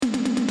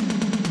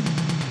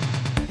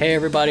Hey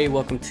everybody,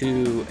 welcome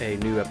to a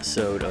new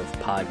episode of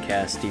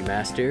Podcast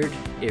Demastered.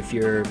 If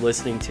you're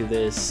listening to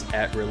this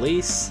at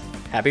release,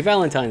 happy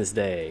Valentine's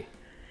Day.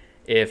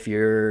 If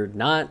you're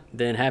not,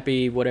 then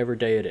happy whatever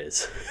day it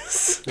is.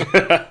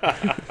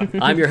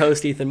 I'm your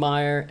host, Ethan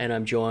Meyer, and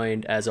I'm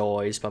joined, as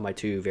always, by my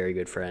two very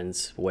good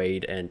friends,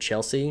 Wade and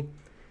Chelsea.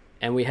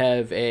 And we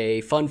have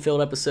a fun-filled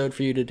episode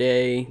for you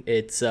today.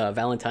 It's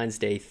Valentine's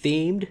Day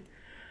themed.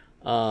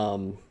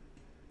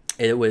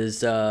 It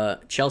was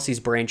Chelsea's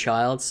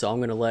brainchild, so I'm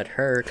going to let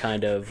her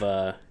kind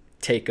of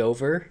take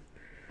over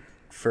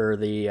for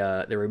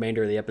the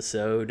remainder of the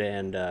episode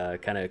and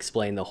kind of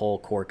explain the whole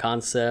core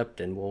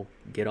concept, and we'll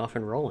get off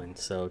and rolling.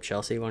 So,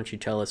 Chelsea, why don't you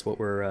tell us what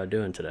we're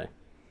doing today?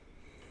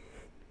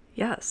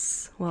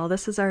 Yes. Well,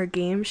 this is our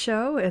game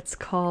show. It's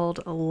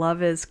called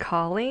Love is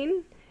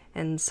Calling.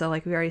 And so,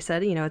 like we already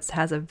said, it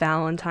has a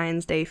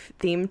Valentine's Day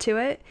theme to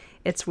it.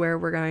 It's where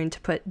we're going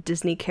to put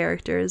Disney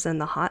characters in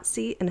the hot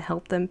seat and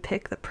help them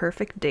pick the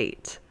perfect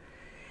date.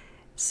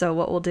 So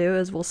what we'll do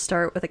is we'll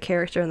start with a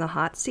character in the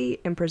hot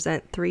seat and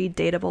present 3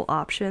 dateable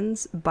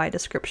options by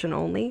description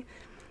only.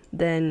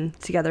 Then,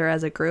 together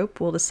as a group,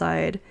 we'll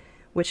decide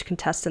which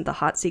contestant the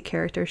hot seat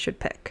character should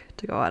pick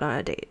to go out on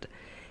a date.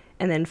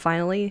 And then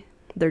finally,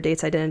 their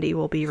date's identity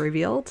will be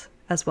revealed,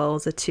 as well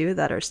as the 2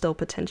 that are still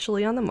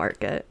potentially on the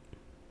market.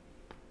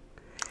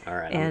 All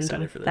right, I'm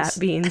excited for this. That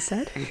being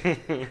said,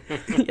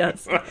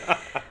 yes.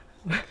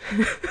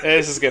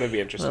 This is going to be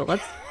interesting. Well,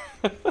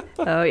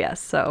 oh, yes.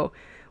 So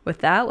with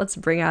that, let's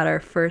bring out our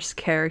first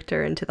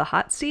character into the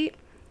hot seat,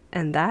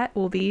 and that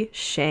will be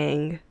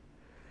Shang.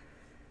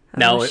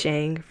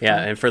 Shang.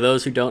 Yeah, and for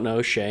those who don't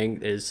know,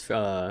 Shang is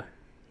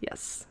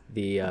yes,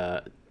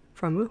 the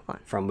from Mulan.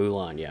 From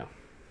Mulan, yeah.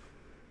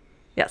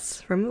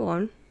 Yes, from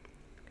Mulan.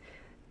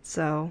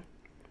 So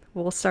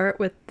we'll start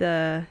with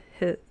the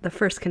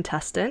first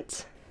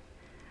contestant.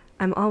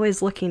 I'm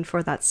always looking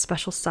for that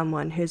special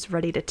someone who's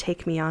ready to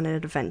take me on an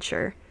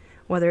adventure.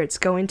 Whether it's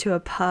going to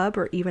a pub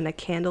or even a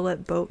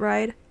candlelit boat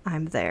ride,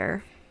 I'm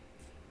there.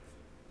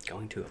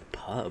 Going to a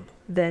pub?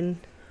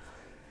 Then,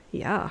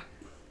 yeah.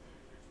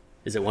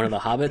 Is it one of the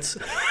Hobbits?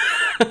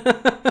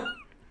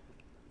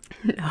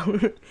 No.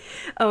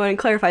 Oh, and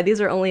clarify,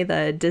 these are only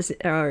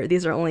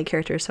these are only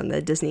characters from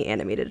the Disney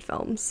animated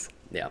films.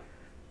 Yeah.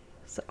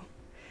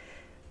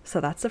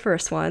 So that's the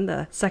first one.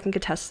 The second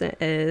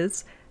contestant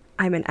is,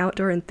 I'm an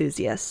outdoor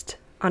enthusiast.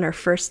 On our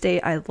first date,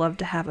 I'd love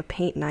to have a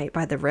paint night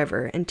by the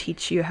river and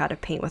teach you how to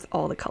paint with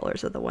all the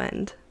colors of the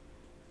wind.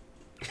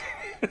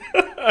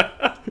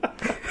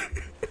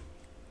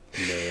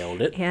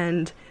 Nailed it.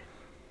 And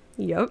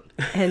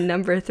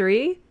number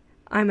 3,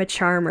 I'm a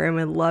charmer and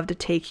would love to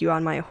take you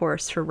on my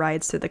horse for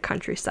rides through the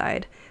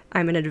countryside.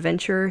 I'm an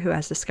adventurer who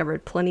has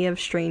discovered plenty of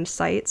strange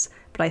sights,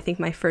 but I think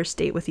my first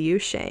date with you,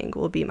 Shang,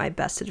 will be my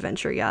best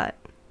adventure yet.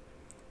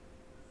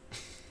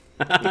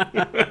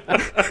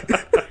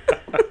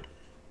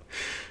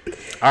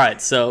 All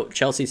right, so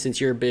Chelsea, since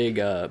you're a big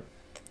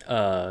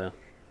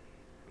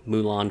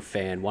Mulan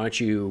fan, why don't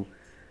you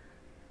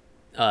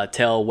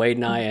tell Wade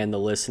and I and the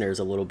listeners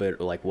a little bit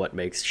like what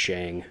makes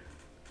Shang,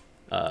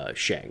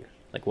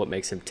 like what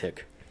makes him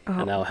tick,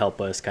 and that'll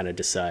help us kind of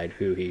decide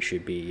who he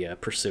should be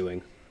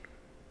pursuing.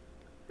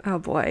 Oh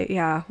boy,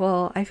 yeah.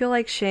 Well, I feel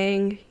like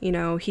Shang,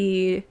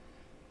 he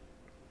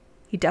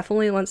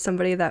definitely wants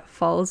somebody that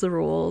follows the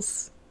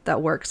rules, that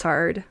works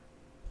hard,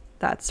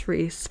 that's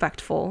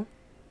respectful,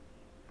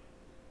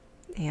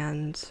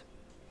 and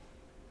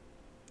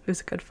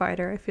who's a good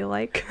fighter, I feel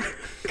like.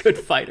 Good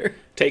fighter.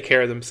 Take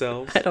care of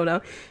themselves. I don't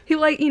know. He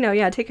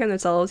take care of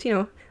themselves,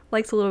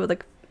 likes a little bit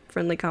of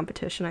friendly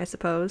competition, I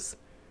suppose.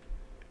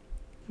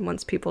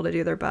 Wants people to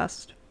do their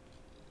best.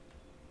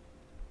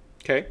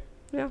 Okay.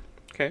 Yeah.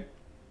 Okay.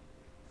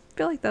 I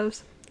feel like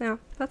those. Yeah,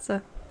 that's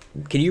a...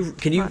 Can you...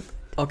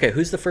 Okay,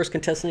 who's the first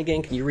contestant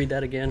again? Can you read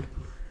that again?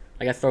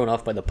 I got thrown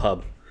off by the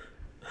pub.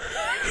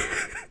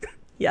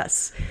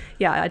 Yes.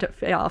 Yeah,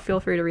 I'll feel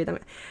free to read them.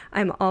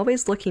 I'm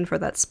always looking for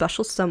that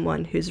special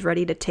someone who's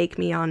ready to take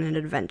me on an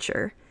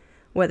adventure.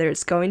 Whether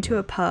it's going to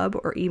a pub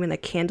or even a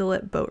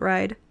candlelit boat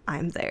ride,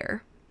 I'm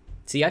there.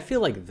 See, I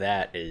feel like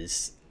that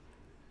is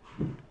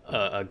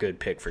a good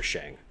pick for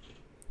Shang.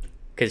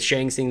 Because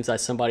Shang seems like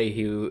somebody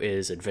who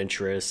is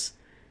adventurous.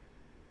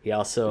 He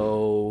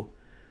also,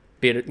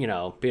 being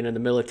in the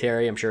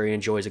military, I'm sure he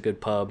enjoys a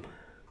good pub.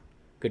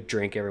 Good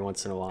drink every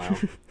once in a while.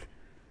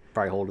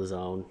 Probably hold his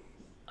own.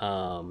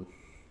 The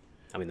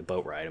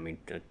boat ride.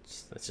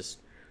 That's just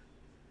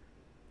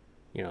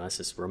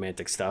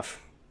romantic stuff.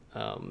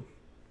 But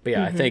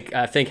yeah, mm-hmm.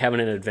 I think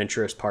having an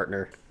adventurous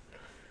partner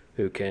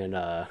who can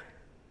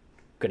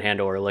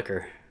handle her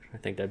liquor, I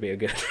think that'd be a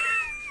good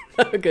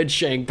a good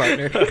Shang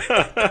partner. Do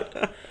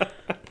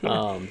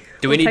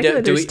we need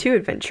to? There's 2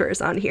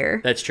 adventurers on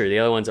here. That's true. The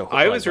other one's a.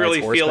 I was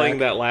really feeling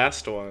that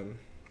last one.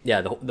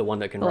 Yeah, the one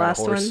that can ride a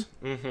horse.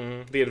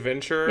 Mm-hmm. The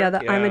adventurer. Yeah,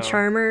 I'm a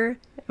charmer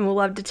and will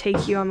love to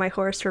take you on my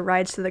horse for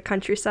rides to the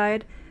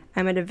countryside.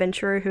 I'm an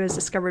adventurer who has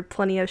discovered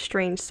plenty of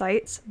strange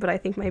sights, but I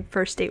think my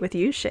first date with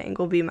you, Shang,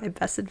 will be my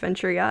best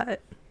adventure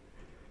yet.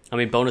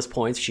 Bonus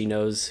points. She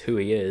knows who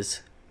he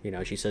is.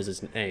 She says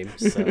his name,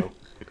 so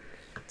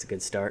it's a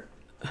good start.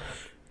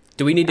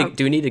 Do we need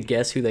to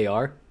guess who they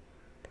are?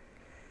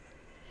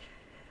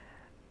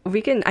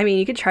 We can. I mean,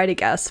 you could try to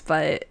guess,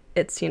 but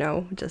it's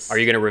just. Are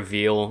you gonna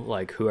reveal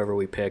like whoever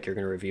we pick? You're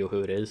gonna reveal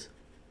who it is.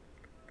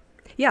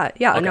 Yeah.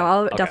 Okay, No,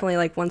 I'll okay.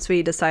 definitely once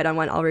we decide on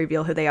one, I'll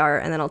reveal who they are,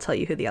 and then I'll tell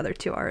you who the other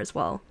two are as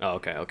well. Oh,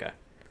 okay.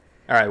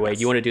 All right, wait.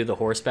 Yes. You want to do the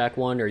horseback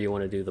one, or you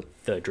want to do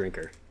the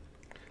drinker?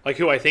 Like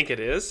who I think it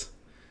is?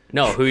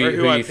 No,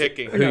 who I'm you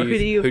picking. Who No, do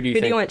you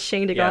think? want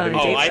Shane to go Yeah, on a who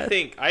do date you Oh,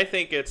 with? I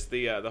think it's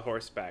the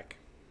horseback.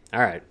 All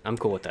right, I'm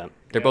cool with that.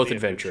 They're Yeah, both the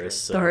adventurous.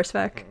 So. The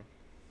horseback.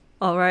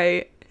 All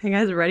right, you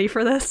guys ready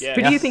for this? Yeah.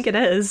 Who do you Yes. think it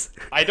is?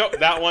 I don't.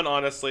 That one,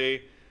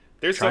 honestly,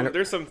 there's Trying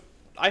some.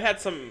 I had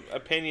some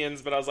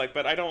opinions, but I was like,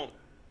 but I don't.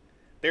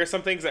 There are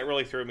some things that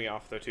really threw me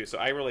off though too, so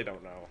I really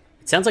don't know.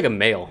 It sounds like a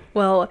male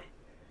Well,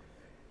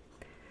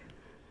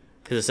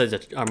 because it says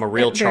that I'm a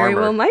real it very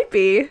charmer. well might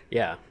be.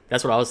 Yeah,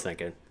 that's what I was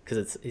thinking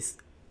because it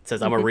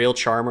says I'm a real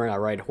charmer and I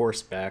ride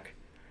horseback.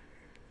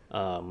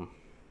 I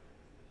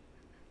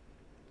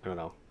don't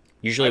know.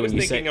 Usually I was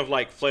when you thinking say of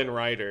like Flynn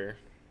Rider.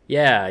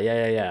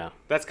 yeah,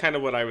 That's kind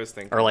of what I was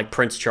thinking. or like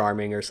Prince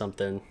Charming or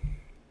something.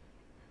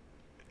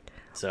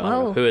 So I don't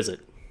know. Well. Who is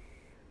it?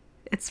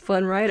 It's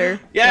Flynn Rider.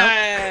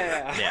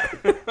 Yeah.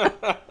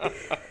 Yeah.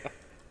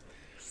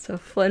 So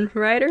Flynn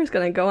Rider is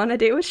gonna go on a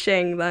date with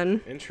Shang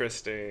then.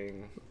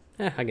 Interesting.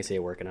 I can see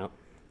it working out.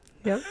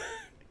 Yep.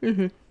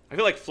 I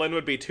feel like Flynn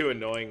would be too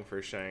annoying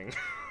for Shang.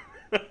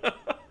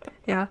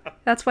 Yeah.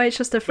 That's why it's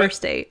just a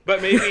first date.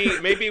 But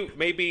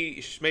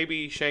maybe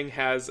Shang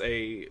has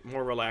a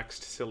more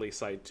relaxed, silly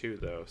side too,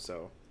 though.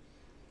 So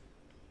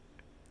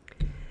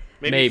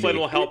maybe Flynn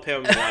will help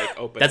him like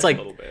open That's up like a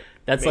little bit.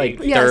 that's Maybe.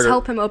 like Yes, third.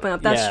 help him open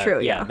up. That's yeah, true.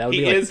 Yeah. that would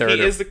He be like is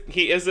third.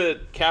 he is a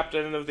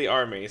captain of the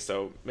army,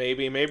 so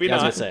maybe I was not.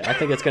 gonna say I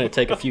think it's gonna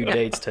take a few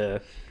dates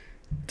to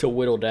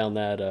whittle down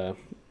that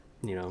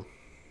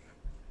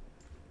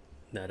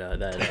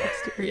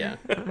Exterior.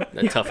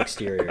 that tough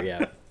exterior.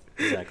 Yeah,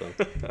 exactly.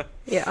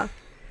 Yeah.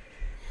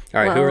 All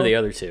right, who are Well, the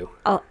other two?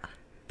 I'll,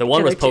 The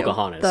one the was other two.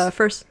 Pocahontas. The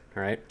first.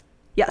 All right.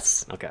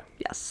 Yes. Okay.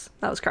 Yes.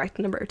 That was correct.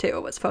 Number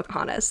 2 was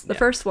Pocahontas. The Yeah.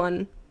 first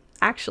one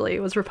actually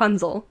was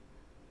Rapunzel.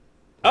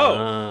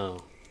 Oh,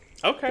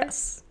 okay.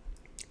 Yes.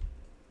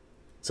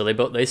 So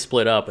they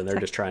split up and they're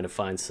just trying to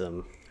find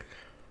some.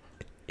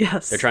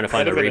 Yes. They're trying to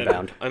find Might a have been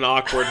rebound. an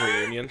awkward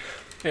reunion.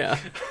 Yeah.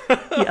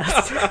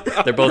 Yes.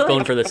 They're both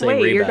going for the same Wait,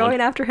 rebound. you're going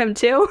after him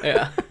too?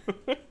 Yeah.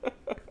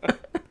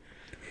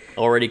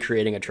 Already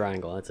creating a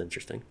triangle. That's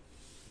interesting.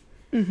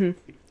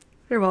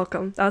 You're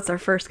welcome. That's our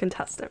first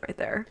contestant right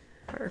there.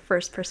 Our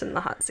first person in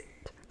the hot seat.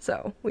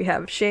 So we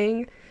have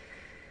Shang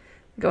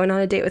going on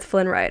a date with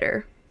Flynn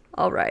Rider.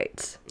 All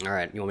right. All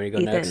right. You want me to go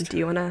Ethan, next? do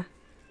you want to?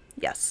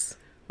 Yes.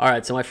 All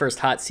right. So my first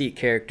hot seat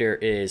character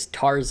is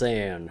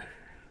Tarzan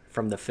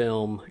from the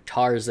film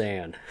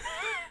Tarzan.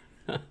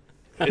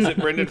 Is it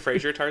Brendan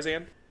Fraser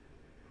Tarzan?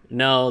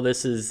 No,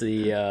 this is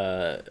the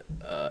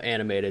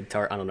animated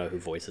I don't know who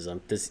voices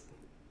him. This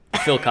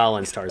Phil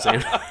Collins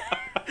Tarzan.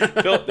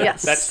 Phil,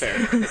 Yes. That's fair.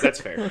 That's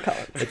fair.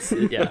 It's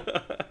yeah.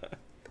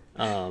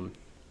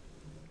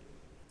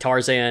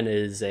 Tarzan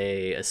is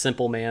a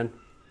simple man,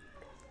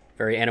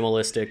 very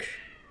animalistic,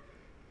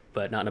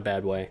 but not in a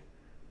bad way.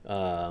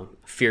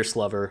 Fierce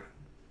lover.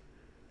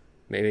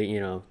 Maybe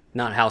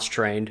not house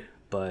trained,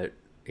 but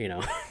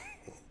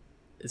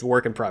it's a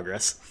work in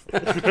progress.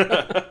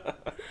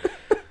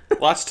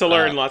 Lots to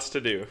learn, lots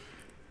to do.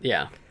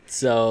 Yeah.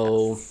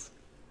 So,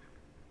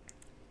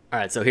 all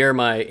right. So here's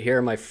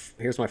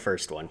my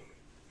first one.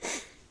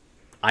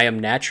 I am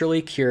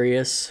naturally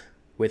curious,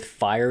 with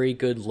fiery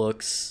good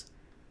looks,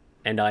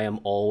 and I am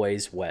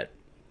always wet.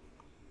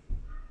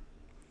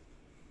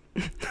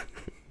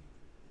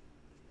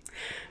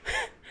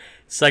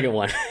 Second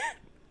one.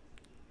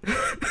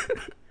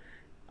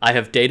 I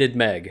have dated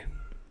Meg,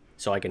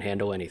 so I can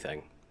handle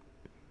anything.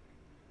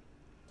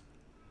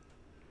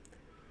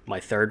 My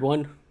third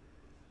one.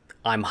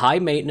 I'm high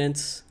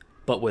maintenance,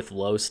 but with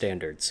low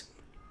standards.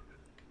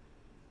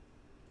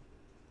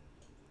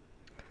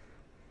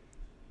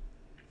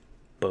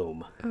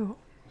 Boom. Oh.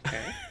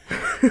 Okay.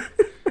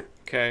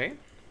 Okay.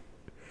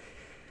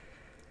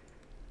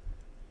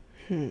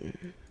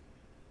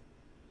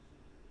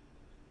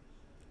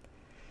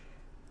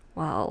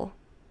 Well.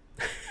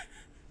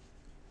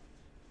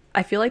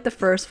 I feel like the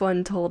first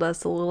one told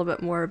us a little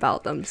bit more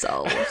about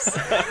themselves.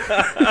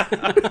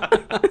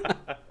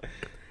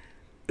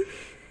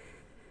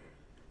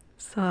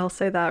 So I'll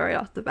say that right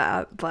off the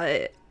bat,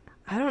 but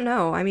I don't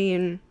know. I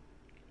mean,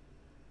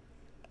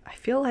 I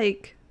feel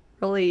like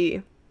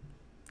really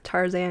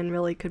Tarzan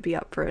really could be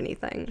up for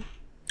anything.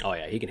 Oh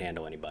yeah, he can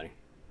handle anybody.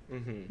 I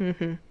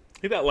think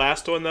that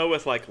last one though,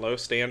 with like low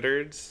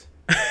standards,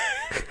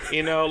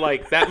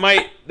 like that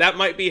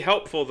might be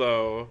helpful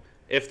though,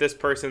 if this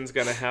person's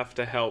gonna have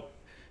to help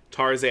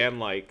Tarzan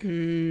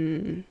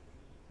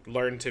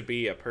learn to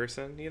be a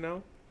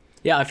person,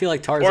 Yeah, I feel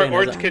like Tarzan.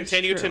 or has to a,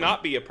 continue to true.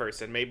 not be a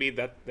person. Maybe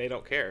that they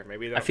don't care.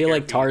 Maybe they I don't feel care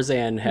like if he-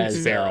 Tarzan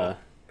has. feral.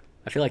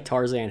 I feel like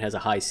Tarzan has a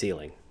high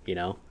ceiling.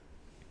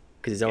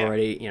 because he's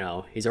already,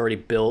 he's already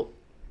built,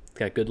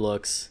 got good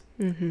looks.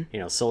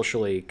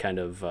 Socially kind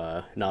of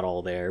not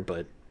all there,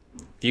 but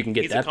if you can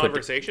get He's that a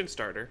conversation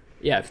starter.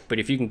 Yeah, but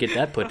if you can get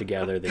that put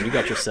together, then you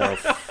got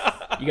yourself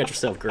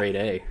grade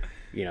A,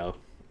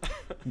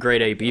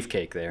 grade A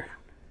beefcake there.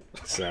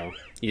 So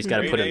you just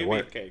got to put in the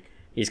work. Beefcake.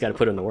 You just got to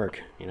put in the work,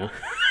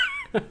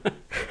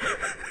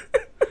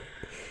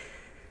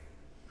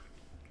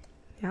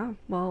 Yeah,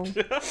 well,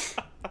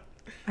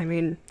 I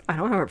mean, I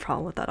don't have a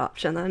problem with that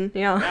option then.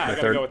 Yeah. Yeah, I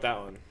gotta go with that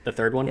one. The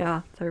third one?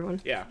 Yeah, third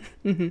one. Yeah.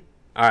 All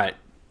right.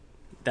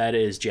 That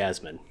is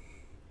Jasmine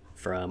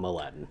from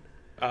Aladdin.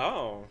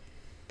 Oh.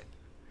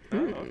 Oh,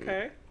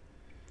 okay.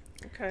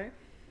 Okay.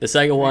 The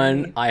second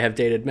one, I have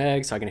dated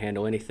Meg, so I can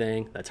handle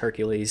anything. That's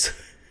Hercules,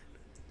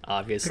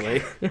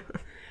 obviously.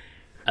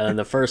 And then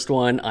the first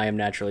one, I am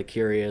naturally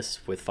curious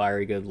with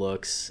fiery good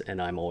looks,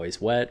 and I'm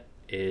always wet,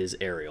 is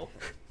Ariel.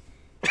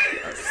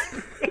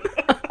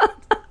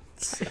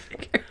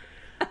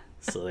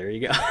 So there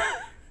you go.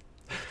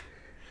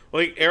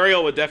 Well,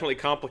 Ariel would definitely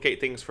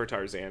complicate things for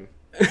Tarzan.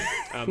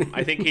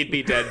 I think he'd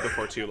be dead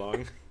before too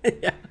long.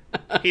 Yeah.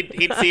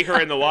 He'd see her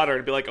in the water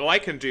and be like, "Oh, I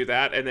can do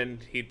that," and then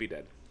he'd be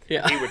dead.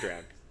 Yeah. He would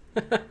drown.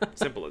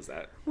 Simple as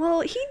that.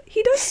 Well,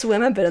 he does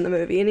swim a bit in the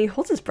movie, and he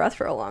holds his breath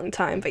for a long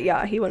time. But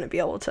yeah, he wouldn't be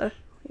able to,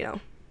 Yeah.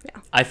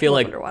 I feel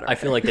like underwater.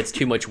 it's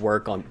too much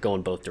work on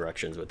going both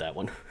directions with that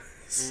one.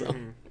 So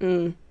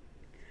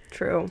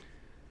True.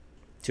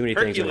 too many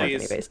things.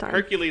 Anybody's time.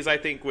 Hercules, I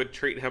think, would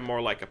treat him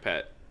more like a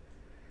pet.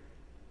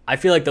 I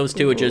feel like those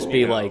two would just be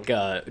Yeah. like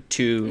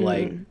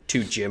two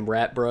gym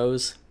rat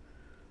bros,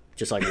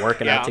 just like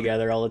working out Yeah.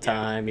 together all the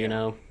time.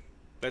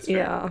 That's fair.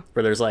 Yeah.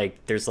 Where there's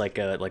like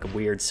a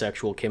weird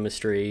sexual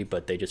chemistry,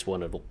 but they just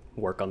want to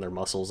work on their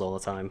muscles all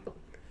the time.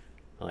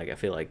 Like I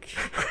feel like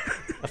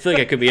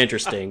it could be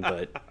interesting,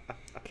 but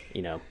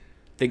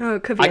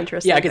it could be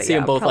interesting. Yeah, I could but see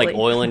them both like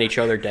probably- oiling each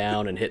other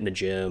down and hitting the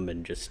gym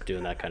and just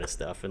doing that kind of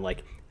stuff. And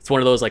like it's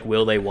one of those like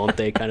will they won't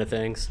they kind of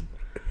things.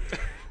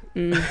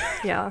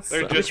 Yeah.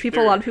 They're Which just- a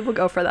they're- lot of people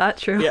go for that.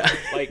 True. Yeah.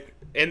 Like,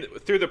 and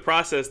through the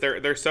process,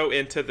 they're so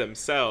into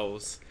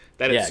themselves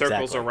that it Yeah,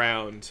 circles exactly.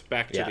 around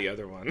back to Yeah. the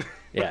other one.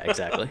 Yeah,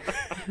 exactly.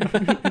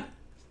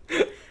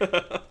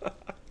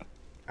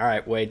 All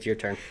right, Wade, your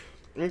turn.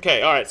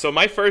 Okay, all right. So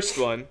my first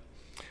one,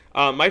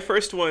 I'm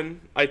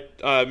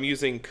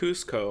using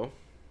Cusco.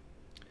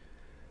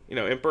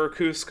 Emperor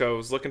Cusco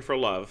is looking for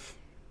love.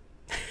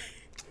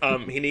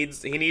 He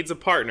needs a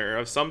partner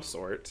of some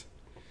sort,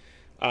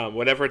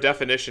 whatever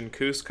definition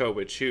Cusco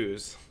would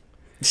choose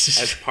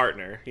as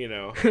partner.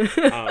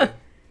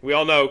 We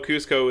all know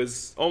Cusco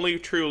is only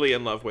truly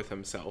in love with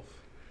himself.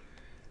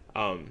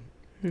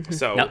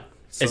 So, Now,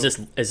 so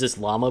is this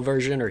llama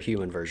version or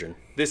human version?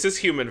 this is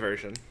human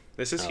version.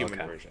 This is Oh, human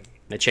okay. version.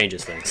 It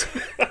changes things.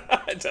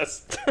 It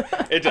does.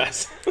 It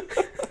does.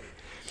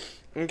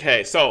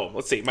 Okay, so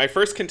let's see. My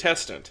first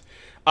contestant,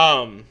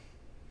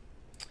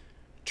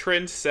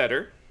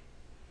 trendsetter,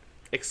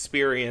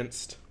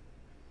 experienced,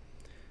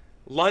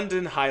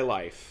 London high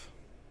life.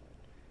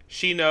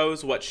 She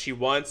knows what she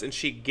wants and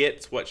she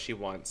gets what she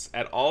wants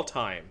at all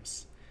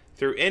times,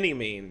 through any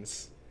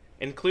means,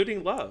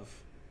 including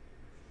love.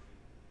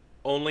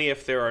 Only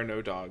if there are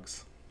no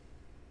dogs.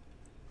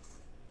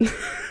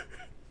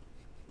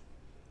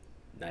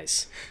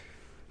 Nice.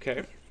 Okay.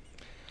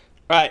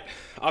 All right.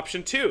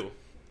 Option 2.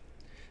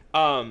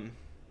 Now,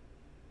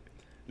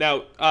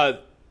 the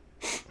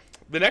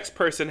next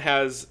person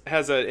has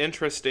an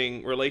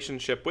interesting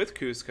relationship with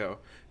Cusco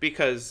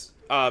because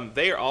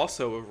they are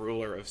also a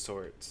ruler of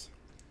sorts.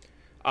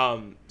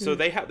 So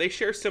they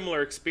share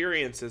similar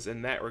experiences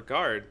in that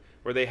regard,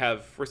 where they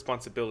have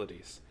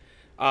responsibilities.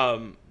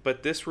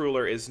 But this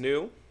ruler is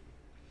new,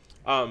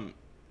 and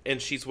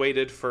she's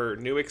waited for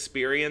new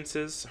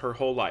experiences her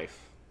whole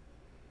life.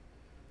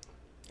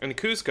 And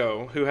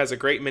Cusco, who has a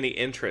great many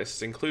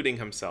interests, including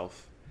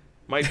himself,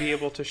 might be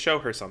able to show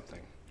her something.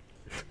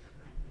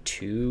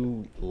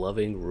 Two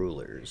loving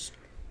rulers.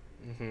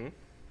 And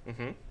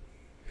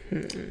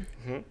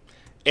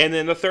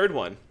then the third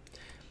one,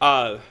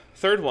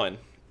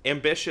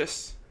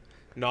 ambitious,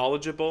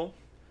 knowledgeable,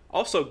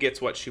 also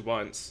gets what she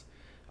wants,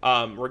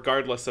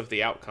 regardless of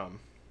the outcome.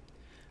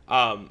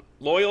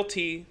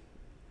 Loyalty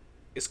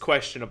is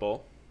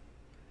questionable.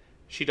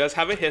 She does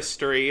have a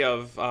history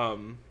of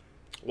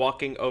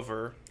walking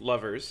over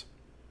lovers.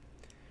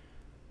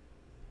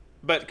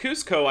 But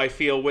Cusco, I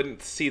feel,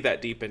 wouldn't see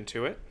that deep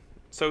into it.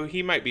 So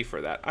he might be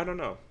for that. I don't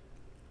know.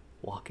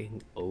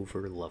 Walking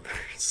over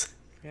lovers.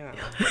 Yeah.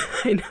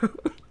 I know.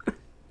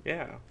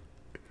 Yeah.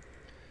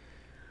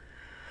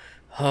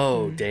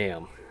 Oh,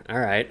 damn. All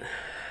right.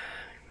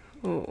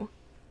 Ooh.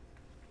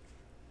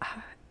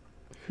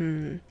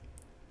 The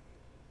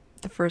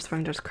first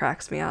one just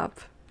cracks me up.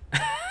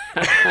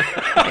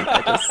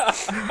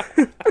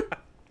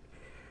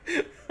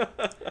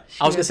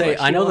 I was gonna say,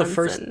 I know the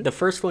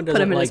first one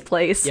doesn't him in like his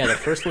place. Yeah, the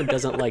first one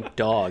doesn't like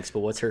dogs, but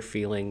what's her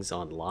feelings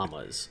on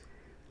llamas?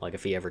 Like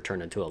if he ever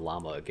turned into a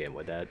llama again,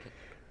 would that?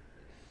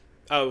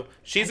 Oh,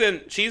 she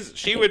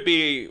would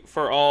be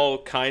for all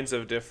kinds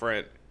of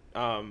different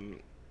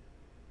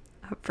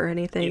Up for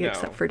anything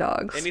except for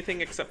dogs.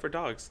 Anything except for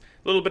dogs.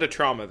 A little bit of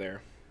trauma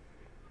there.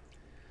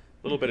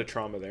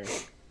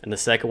 And the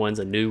second one's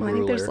a new Well, I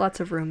ruler. think there's lots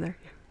of room there.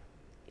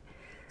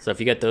 So if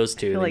you get those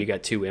two, then like- you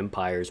got two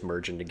empires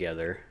merging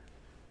together.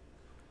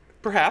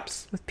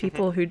 Perhaps. With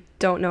people who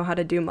don't know how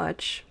to do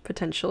much,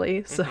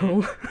 potentially.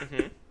 So,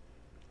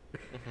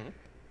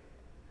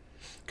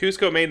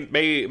 Cusco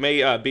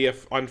may be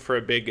on for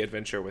a big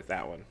adventure with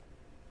that one.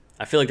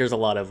 I feel like there's a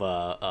lot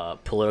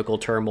of political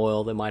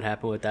turmoil that might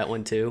happen with that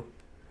one too.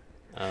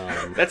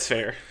 That's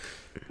fair.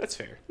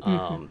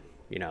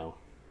 You know,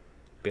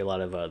 be a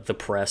lot of the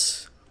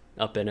press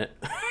up in it.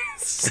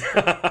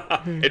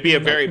 It'd be a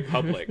very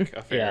public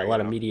affair. Yeah, a lot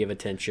you of know? media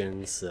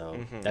attention.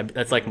 So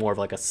that's like more of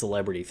like a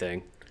celebrity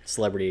thing,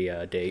 celebrity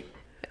date.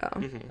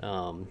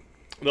 yeah.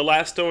 The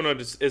last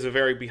donut is a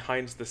very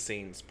behind the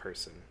scenes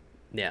person.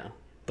 Yeah,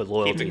 but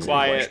loyalty. Keep it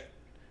quiet.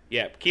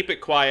 Yeah, keep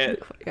it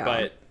quiet. Yeah.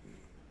 But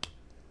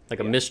like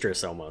a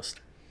mistress almost.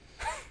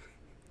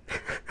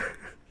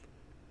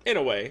 in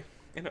a way,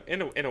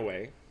 in a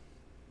way.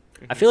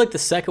 I feel like the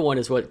second one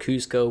is what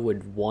Cusco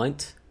would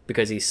want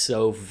because he's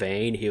so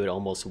vain. He would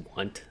almost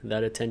want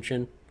that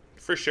attention.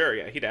 For sure,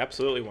 yeah, he'd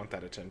absolutely want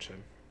that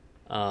attention.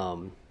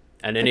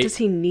 And then But does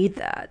he need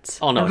that?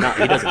 Oh no, not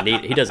he doesn't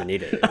need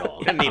it at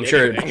all. Doesn't need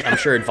anything. I'm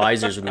sure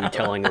advisors would be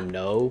telling him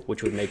no,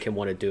 which would make him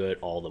want to do it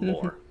all the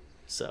more.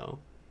 So,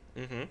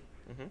 Oh, man.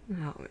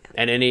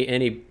 and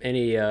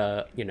any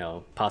you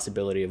know,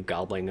 possibility of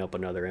gobbling up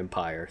another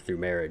empire through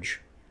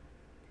marriage,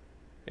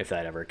 if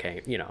that ever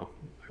came, you know,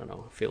 I don't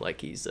know. I feel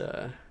like he's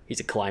a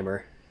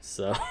climber.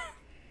 So,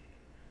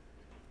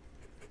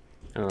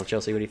 I don't know,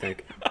 Chelsea. What do you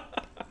think?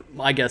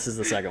 My guess is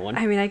the second one,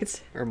 I mean,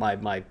 or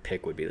my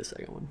pick would be the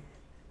second one.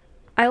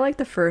 I like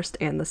the first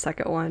and the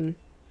second one.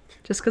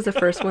 Just because the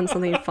first one's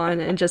something fun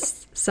and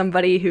just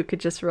somebody who could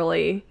just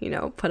really, you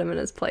know, put him in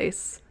his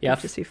place. Yeah,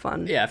 It'd just be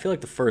fun. Yeah, I feel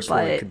like the first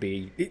one But- could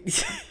be,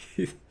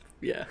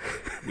 yeah,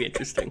 be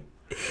interesting.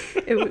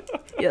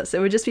 Yes, it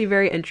would just be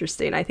very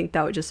interesting. I think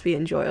that would just be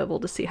enjoyable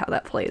to see how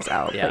that plays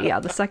out. Yeah. But yeah,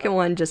 the second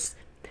one just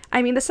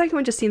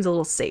seems a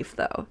little safe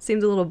though. It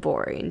seems a little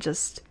boring.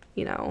 Just,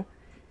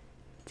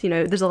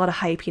 there's a lot of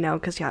hype,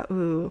 because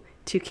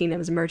two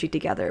kingdoms merging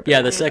together. But Yeah,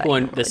 not the second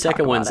really one. talk The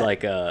second one's about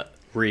like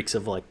reeks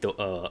of like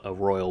a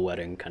royal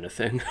wedding kind of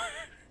thing.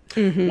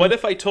 What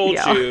if I told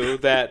Yeah. you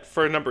that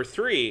for number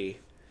 3,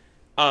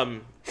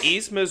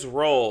 Yzma's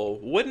role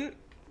wouldn't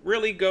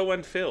really go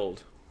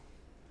unfilled?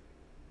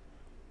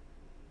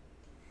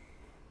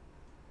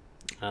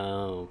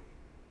 Oh.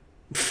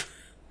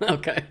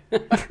 Okay.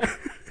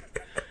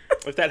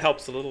 If that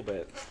helps a little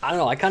bit. I don't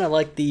know. I kind of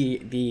like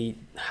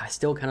I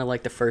still kind of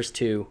like the first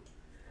two.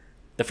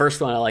 The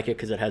first one I like it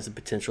because it has the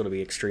potential to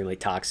be extremely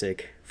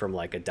toxic from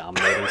like a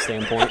dominating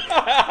standpoint.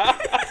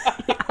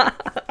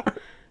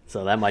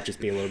 So that might just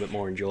be a little bit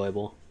more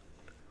enjoyable.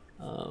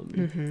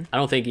 I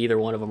don't think either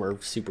one of them are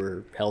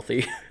super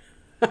healthy,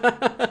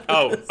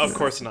 Oh, of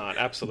course not.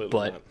 Absolutely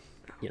but not.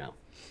 you know,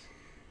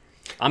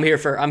 I'm here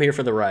for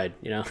the ride.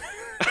 You know,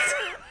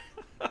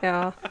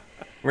 Yeah.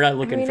 we're not I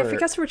looking mean, for. if I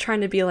guess we're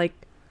trying to be like,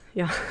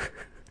 yeah.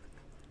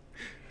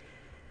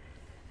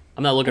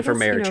 I'm not looking for I guess,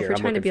 marriage if here. we're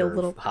I'm trying to looking be a for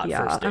little, hot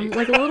yeah, first I'm date.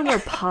 like a little more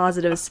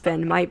positive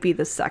spin might be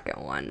the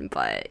second one,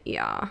 but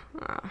yeah.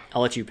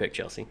 I'll let you pick,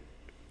 Chelsea.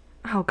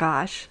 Oh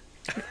gosh.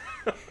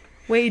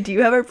 Wait, do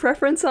you have a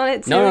preference on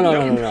it too?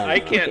 No. I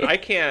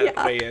can't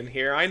weigh in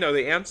here. I know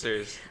the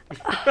answers.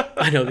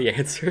 I know the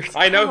answers.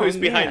 I know Oh, who's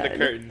behind the man.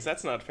 curtains.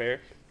 That's not fair.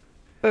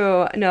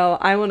 Oh no,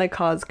 I want to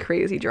cause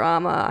crazy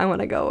drama. I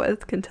want to go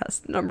with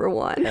contestant number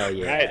 1. Hell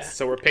yeah. Right,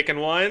 so we're picking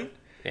one.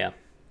 Yeah.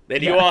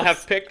 Then you all Yes.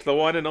 have picked the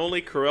one and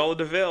only Cruella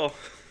de Vil.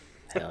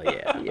 Hell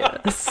yeah.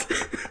 Yes.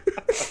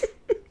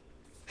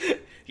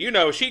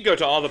 She'd go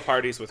to all the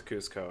parties with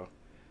Cusco.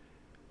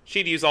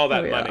 She'd use all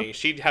that Oh, yeah. money.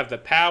 She'd have the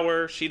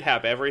power. She'd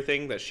have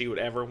everything that she would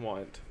ever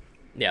want.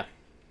 Yeah.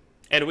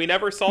 And we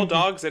never saw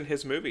dogs in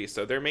his movie,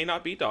 so there may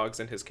not be dogs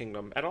in his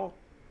kingdom at all.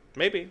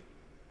 Maybe.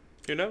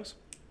 Who knows?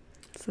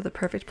 So the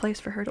perfect place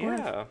for her to live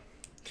Yeah.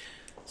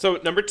 So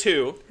number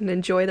 2, and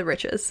enjoy the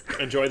riches.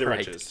 enjoy the Right.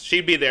 riches.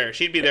 She'd be there.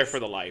 She'd be there for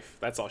the life.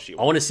 That's all she I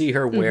wants. want to see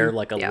her wear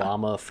like a Yeah.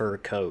 llama fur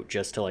coat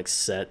just to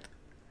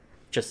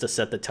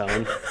set the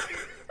tone.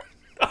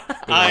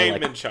 I'm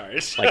like- in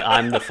charge. Like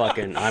I'm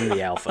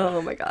the alpha.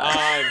 Oh my god.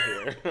 I'm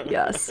here.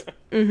 Yes.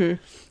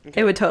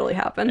 It would totally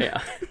happen.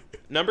 Yeah.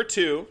 Number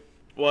 2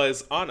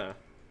 was Anna.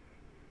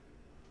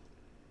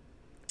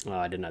 Oh,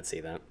 I did not see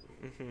that.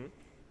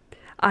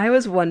 I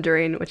was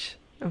wondering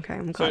okay,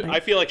 I'm So glad. I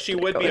feel like she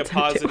didn't would go be a with him, too.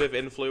 positive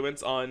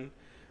influence on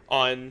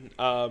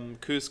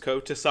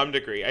Cusco to some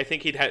degree. I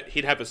think he'd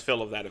have his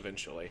fill of that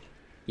eventually.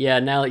 Yeah,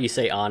 now that you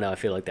say Anna, I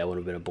feel like that would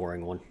have been a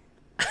boring one.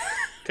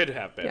 Could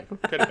have been.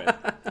 Could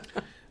have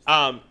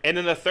been. And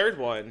then the third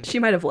one, She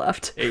might have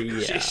left.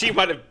 Yeah. she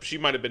might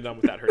have been done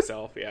with that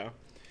herself. Yeah.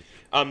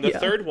 The Yeah.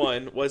 third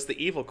one was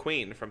the evil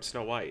queen from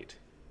Snow White.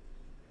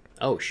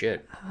 Oh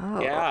shit.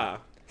 Oh. Yeah.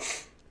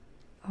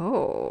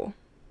 Oh.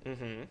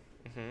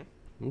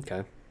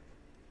 Okay.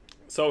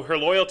 So her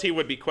loyalty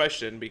would be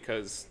questioned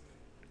because,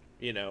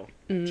 You know,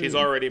 she's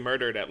already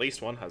murdered at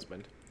least one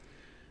husband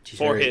She's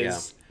for very,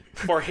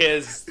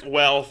 his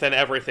wealth and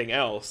everything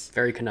else.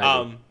 very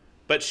conniving.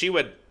 But she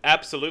would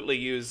absolutely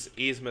use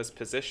Yzma's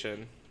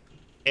position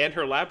and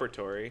her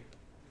laboratory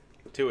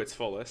to its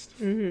fullest.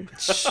 In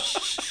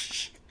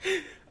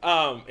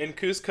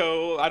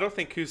Kuzco, I don't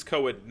think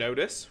Kuzco would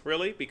notice,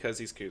 really, because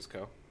he's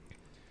Kuzco.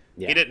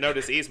 Yeah. He didn't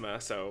notice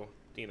Yzma, so,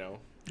 you know.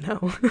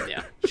 No.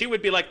 Yeah. She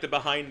would be like the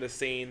behind the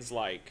scenes,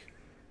 like,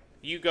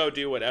 you go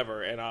do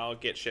whatever, and I'll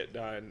get shit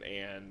done,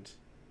 and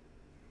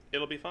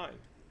it'll be fine.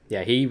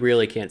 Yeah, he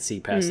really can't see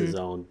past his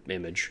own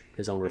image,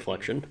 his own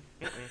reflection.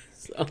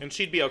 So, And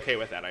she'd be okay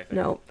with that, I think.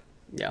 Nope.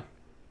 yeah.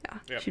 Yeah.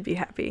 Yep. She'd be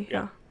happy.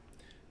 Yeah.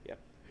 Yeah.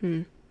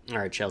 Yep. All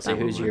right, Chelsea, That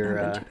one who's wouldn't your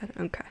have been too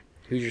bad. Okay.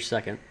 who's your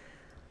second?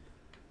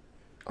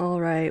 All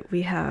right,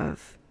 we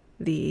have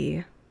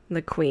the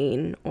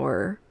queen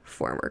or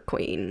former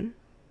queen,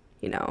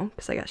 you know,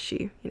 because I guess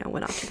she, you know,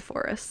 went out to the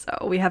forest.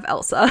 So we have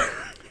Elsa.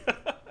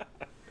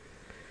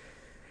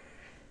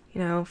 You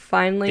know,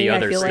 finally, The I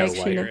other feel Snow like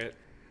White.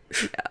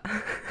 she,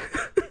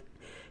 Spirit.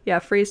 yeah,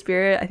 free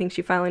spirit. I think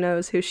she finally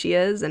knows who she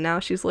is, and now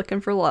she's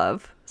looking for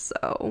love.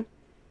 So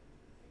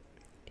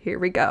here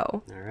we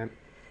go. All right.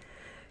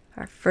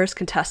 Our first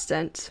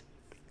contestant.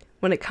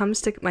 When it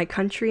comes to my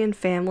country and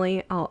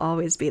family, I'll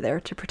always be there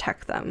to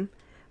protect them.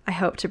 I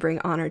hope to bring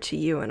honor to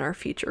you in our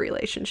future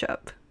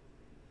relationship.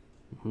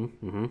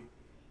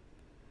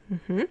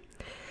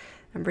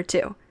 Number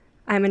 2.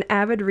 I'm an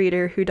avid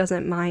reader who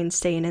doesn't mind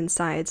staying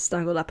inside,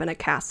 snuggled up in a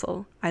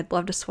castle. I'd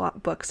love to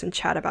swap books and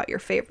chat about your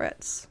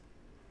favorites.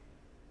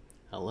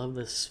 I love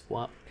the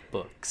swap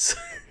books.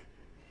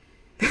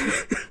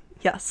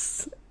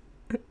 Yes.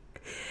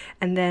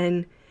 And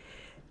then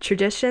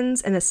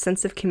traditions and a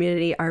sense of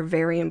community are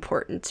very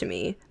important to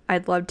me.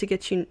 I'd love to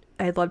get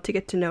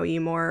to know you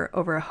more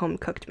over a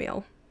home-cooked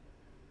meal.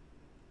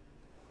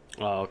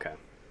 Oh, okay.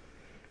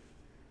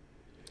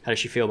 How does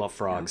she feel about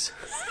frogs?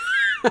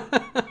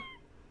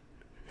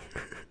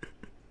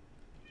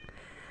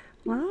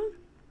 Well,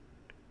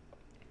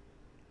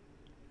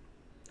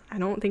 I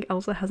don't think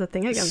Elsa has a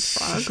thing against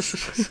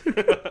frogs.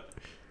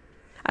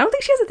 I don't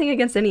think she has a thing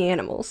against any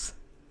animals,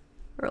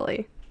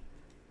 really.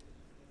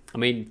 I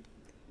mean,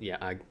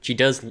 yeah, she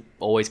does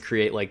always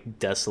create like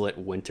desolate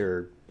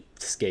winter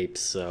scapes,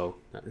 so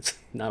it's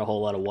not a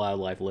whole lot of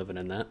wildlife living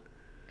in that,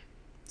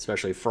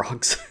 especially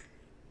frogs.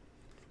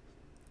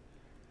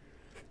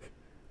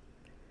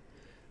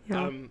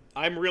 Yeah.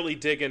 I'm really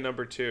digging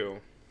number 2.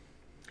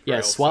 Yeah,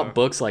 Elsa. swap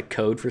books like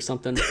code for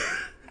something.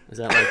 Is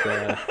that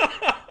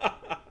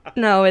like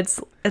No, it's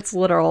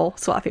literal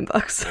swapping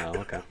books. Oh,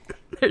 okay.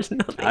 There's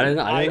nothing. I don't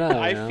know.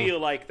 I you know. feel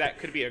like that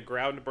could be a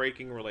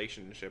groundbreaking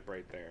relationship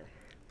right there.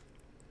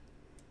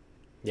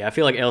 Yeah, I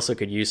feel like Elsa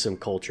could use some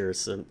culture.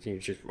 So you're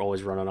just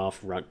always running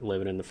off,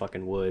 living in the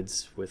fucking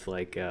woods with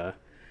like, you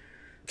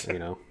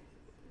know,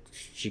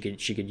 she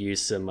could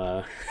use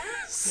some,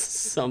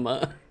 some,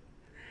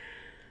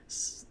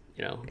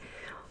 you know.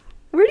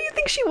 Where do you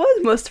think she was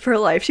most of her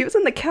life? She was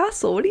in the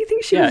castle. What do you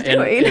think she was in,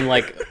 doing? in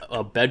like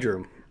a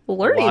bedroom,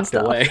 Learning locked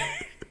stuff. away.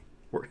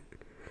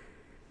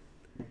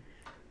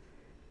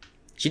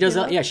 She does.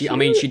 Yeah, Yeah, I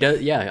mean, she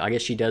does. Yeah, I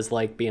guess she does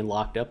like being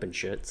locked up and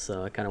shit.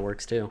 So it kind of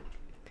works too.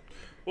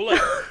 Well,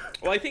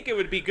 I think it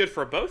would be good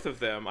for both of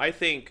them. I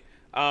think,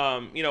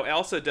 you know,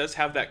 Elsa does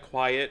have that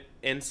quiet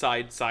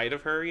inside side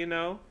of her, you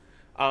know,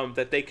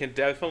 that they can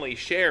definitely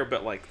share.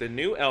 But like the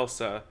new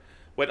Elsa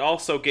would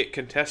also get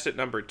contestant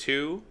number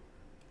 2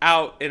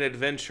 out and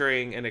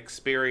adventuring and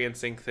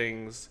experiencing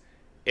things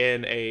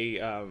in a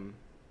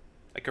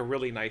like a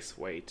really nice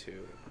way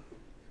too.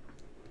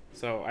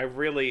 So I'm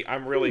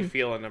really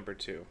feeling number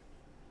 2.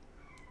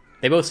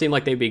 They both seem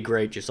like they'd be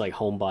great, just like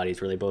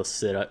homebodies, where they both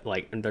sit up,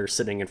 like and they're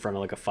sitting in front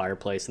of like a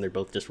fireplace, and they're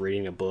both just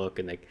reading a book,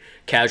 and they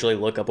casually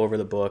look up over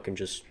the book and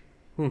just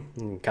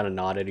kind of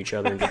nod at each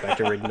other and get back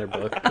to reading their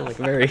book. Like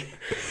very,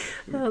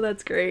 Oh,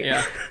 that's great.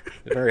 yeah,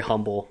 a very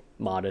humble,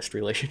 modest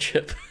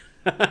relationship.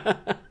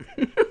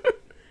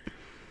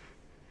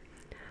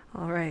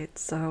 All right,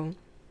 so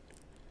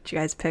did you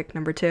guys pick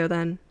number 2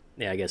 then?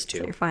 Yeah, I guess Is that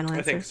too. your final answer?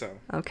 I think so.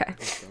 Okay.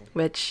 so.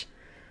 Which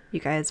you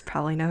guys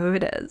probably know who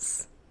it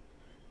is.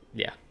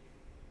 Yeah,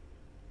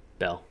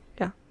 Belle.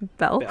 Yeah.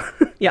 Belle? Belle.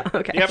 Yeah,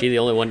 okay. Yep. She the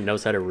only one who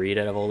knows how to read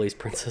out of all these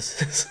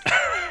princesses.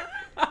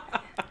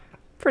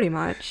 Pretty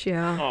much,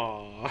 yeah.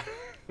 Aww.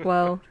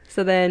 Well,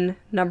 so then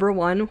number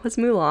 1 was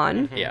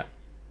Mulan. Yeah,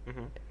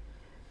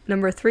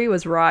 Number 3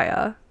 was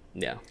Raya.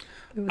 yeah.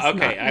 It was Okay,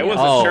 not I Mulan.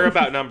 wasn't Oh. sure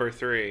about number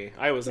 3.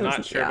 I was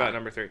not sure yeah. about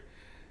number 3.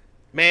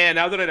 Man,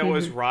 now that I know it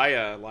was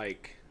Raya,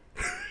 like,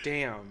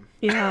 damn.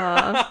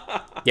 Yeah.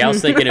 Yeah, I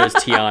was thinking it was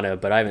Tiana,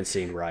 but I haven't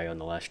seen Raya and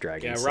the Last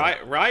Dragon. Yeah, so-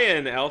 Raya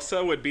and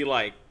Elsa would be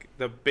like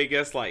the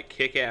biggest like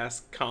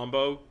kick-ass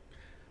combo,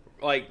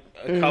 like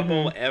a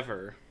couple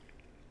ever.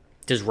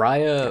 Does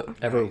Raya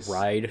ever Nice.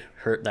 ride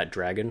that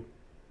dragon?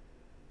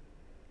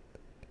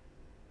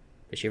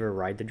 Did she ever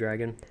ride the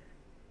dragon?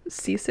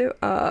 Sisu?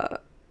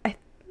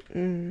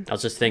 I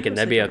was just thinking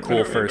that'd be a thinking- cool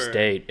I don't first remember.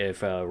 date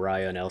if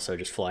Raya and Elsa are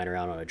just flying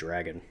around on a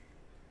dragon.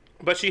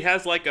 But she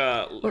has like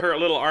her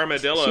little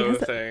armadillo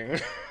thing.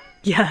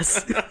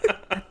 Yes.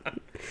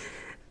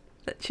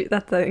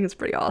 That thing is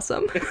pretty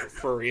awesome.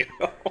 For real.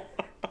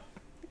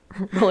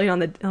 Rolling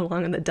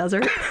along in the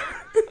desert.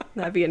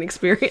 That'd be an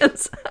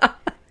experience.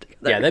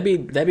 Yeah,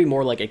 that'd be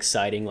more like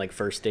exciting, like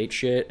first date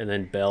shit, and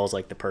then Belle's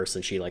like the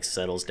person she like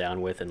settles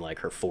down with in like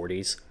her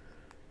 40s.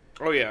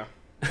 Oh yeah.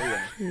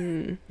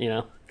 You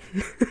know?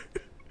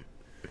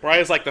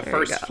 Raya's like the There you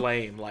first go.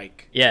 flame,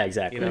 like Yeah,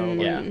 exactly. You know,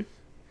 yeah.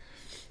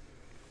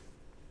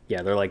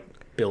 Yeah, they're like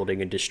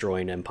building and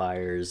destroying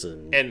empires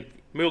and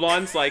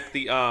Mulan's like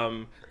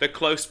the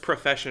close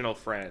professional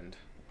friend.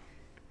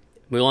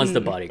 Mulan's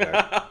the bodyguard.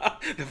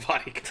 The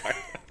bodyguard.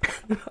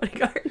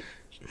 Bodyguard.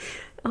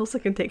 Elsa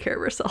can take care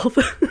of herself.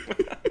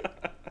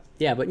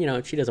 Yeah, but you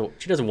know, she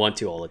doesn't want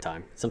to all the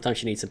time. Sometimes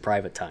she needs some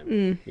private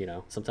time. You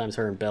know, sometimes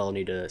her and Belle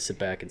need to sit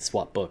back and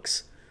swap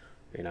books.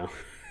 You know,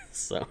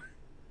 so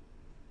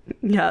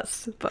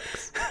Yes,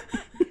 books.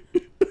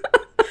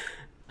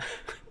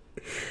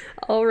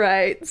 All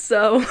right,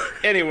 so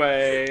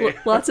Anyway,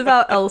 lots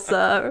about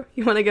Elsa.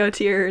 You want to go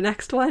to your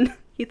next one,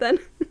 Ethan?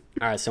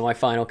 all right. So my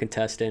final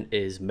contestant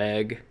is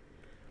Meg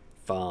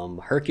from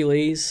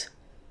Hercules.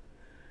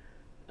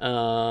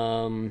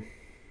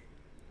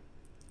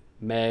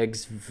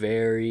 Meg's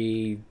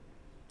very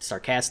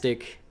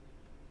sarcastic,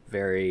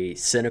 very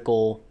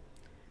cynical.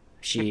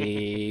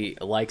 She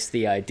likes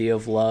the idea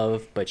of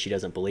love, but she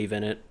doesn't believe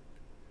in it.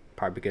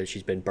 Probably because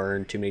she's been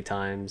burned too many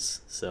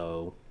times.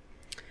 So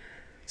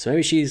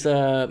maybe she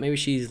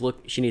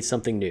needs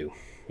something new,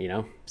 you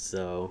know?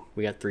 So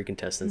we got 3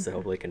 contestants that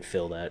hopefully can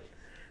fill that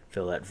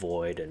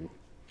void and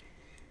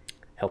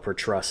help her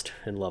trust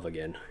and love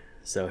again.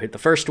 So the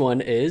first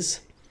one is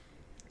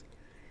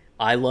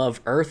I love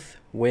Earth,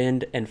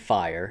 Wind, and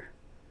Fire,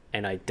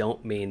 and I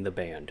don't mean the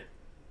band.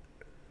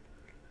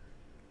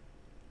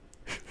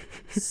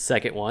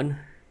 Second one,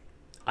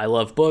 I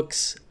love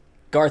books,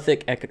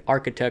 Gothic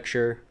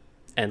architecture,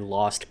 and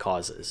lost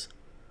causes.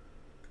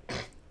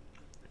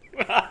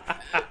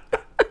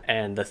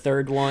 And the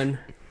third one,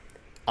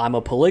 I'm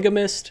a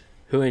polygamist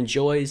who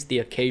enjoys the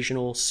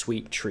occasional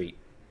sweet treat.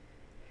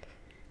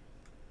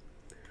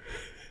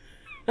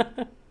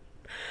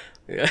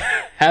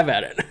 Have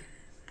at it.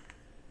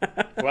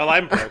 well,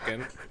 I'm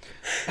broken.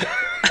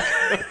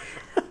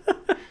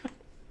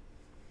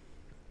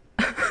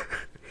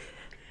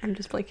 I'm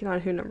just blanking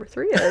on who number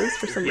 3 is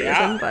for some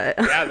Yeah, reason, but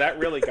yeah, that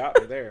really got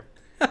me there.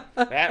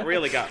 That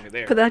really got me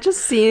there. but that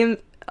just seemed.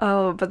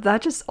 Oh, but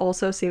that just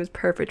also seems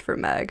perfect for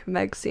Meg.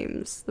 Meg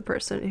seems the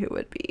person who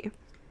would be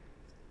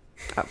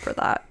up for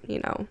that. You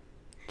know,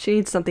 she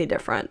needs something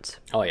different.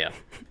 Oh yeah.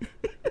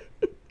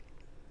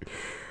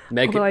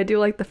 Meg, Although I do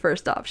like the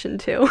first option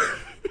too.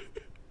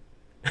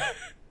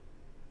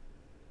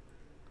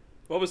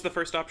 What was the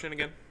first option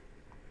again?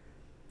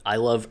 I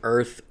love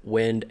Earth,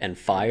 Wind, and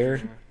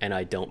Fire, and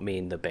I don't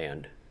mean the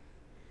band.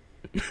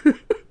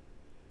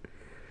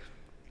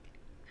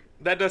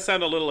 That does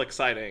sound a little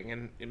exciting,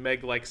 and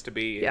Meg likes to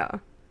be Yeah,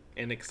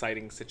 in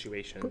exciting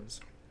situations.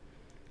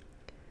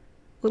 a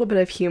little bit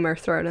of humor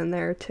thrown in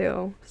there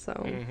too.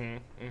 So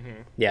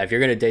Yeah, if you're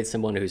gonna date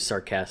someone who's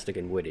sarcastic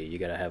and witty, you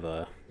gotta have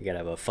a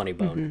funny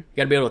bone. You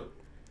gotta be able to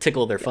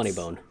tickle their funny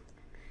bone.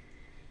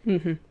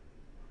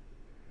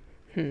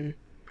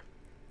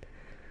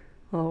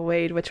 Well,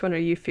 Wade, which one are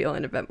you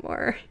feeling a bit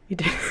more? You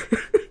do.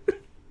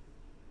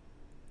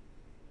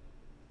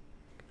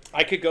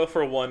 I could go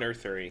for 1 or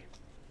 3.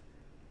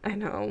 I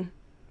know.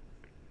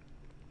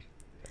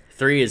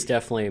 3 is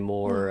definitely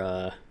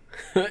more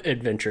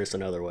adventurous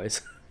in other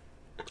ways.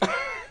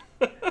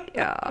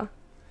 Yeah,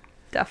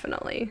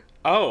 definitely.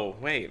 Oh,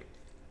 wait.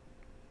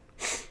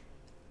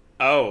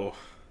 Oh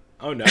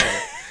no.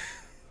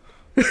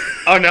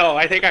 Oh no,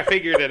 I think I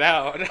figured it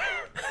out.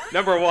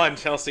 Number 1,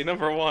 Chelsea,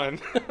 number 1.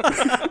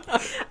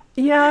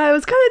 Yeah, I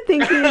was kind of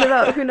thinking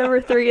about who number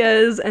 3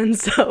 is, and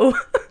so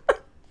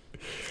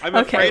I'm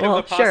Okay, afraid well,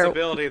 of the sure.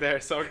 possibility there,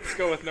 so let's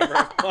go with number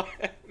 1.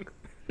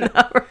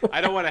 number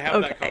I don't want to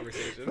have that Okay.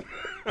 conversation.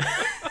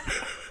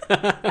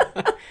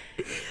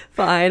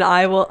 fine.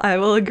 I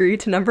will agree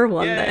to number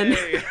 1 then.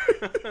 Yay.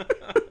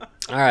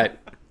 All right,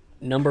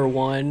 number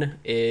 1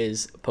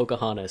 is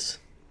Pocahontas.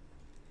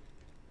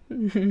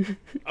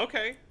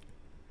 Okay.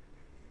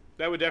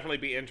 That would definitely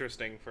be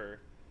interesting for...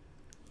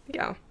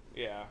 Yeah.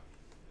 Yeah.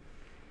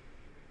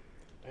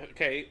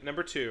 Okay,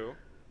 number 2.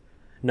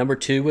 Number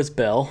 2 was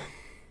Belle.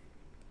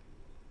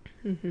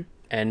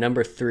 And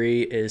number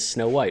 3 is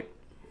Snow White.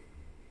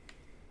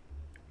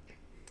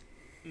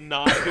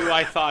 Not who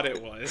I thought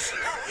it was.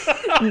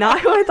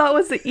 Not who I thought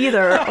was it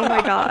either. Oh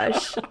my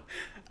gosh.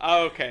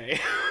 Okay.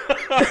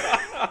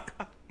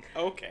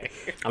 Okay.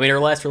 I mean, her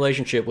last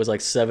relationship was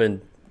like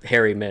 7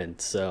 hairy men,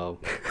 so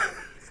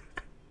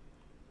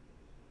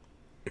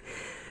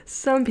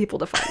Some people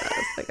define that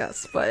as, I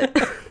guess, but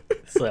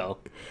so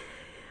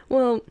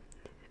well,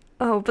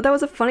 oh, but that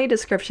was a funny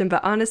description.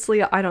 But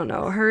honestly, I don't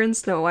know. Her and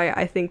Snow White,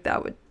 I think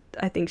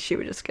she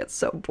would just get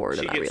so bored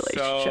She of that gets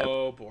relationship.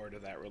 so bored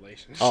of that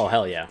relationship. oh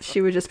hell yeah. She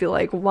would just be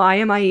like, "Why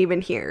am I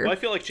even here?" Well, I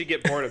feel like she'd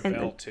get bored of And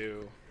Belle, then-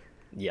 too.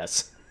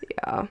 Yes.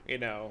 Yeah. You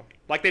know,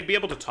 like they'd be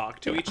able to talk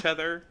to each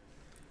other.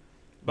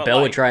 But Belle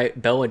like,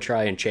 would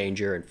try and change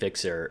her and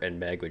fix her, and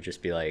Meg would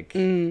just be like,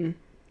 "Bitch,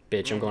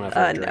 I'm going out for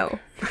a drink." No.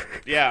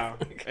 yeah,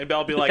 and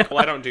Belle'd be like, "Well,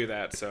 I don't do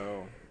that,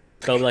 so."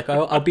 Belle would be like,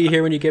 I'll be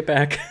here when you get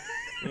back."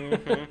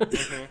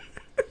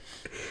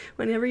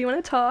 Whenever you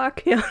want to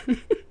talk. Yeah.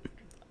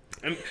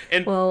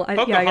 And Well, I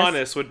guess-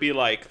 Pocahontas would be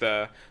like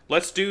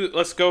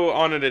let's go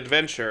on an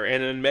adventure,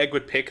 and then Meg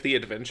would pick the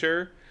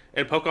adventure,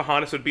 and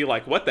Pocahontas would be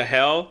like, "What the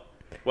hell?"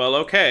 Well,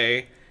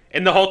 okay,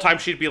 and the whole time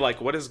she'd be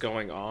like, "What is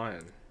going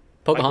on?"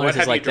 Pocahontas what is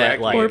have you like that,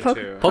 dragged like me Or into?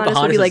 Pocahontas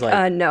Pocahontas would be is like,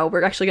 like- no,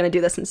 we're actually going to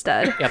do this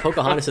instead. yeah,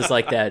 Pocahontas is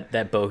like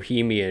that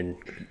bohemian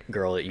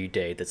girl that you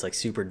date that's like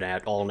super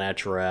all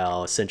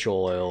natural,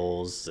 essential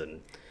oils,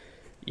 and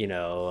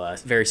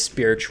very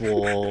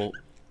spiritual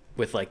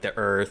with like the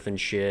earth and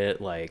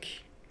shit. Like,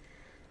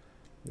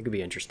 it could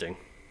be interesting.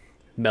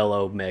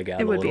 Mellow Meg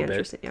out It a would be little bit.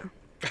 interesting,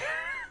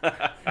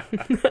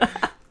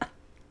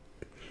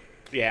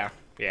 yeah.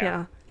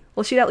 Yeah.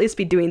 Well, she'd at least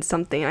be doing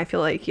something. I feel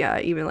like, yeah,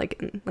 even like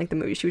in like the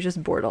movie, she was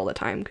just bored all the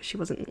time because she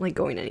wasn't like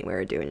going anywhere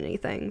or doing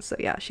anything. So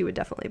yeah, she would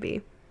definitely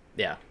be.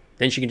 Yeah.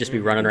 Then she can just be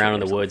running around in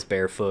the herself. woods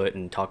barefoot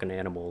and talking to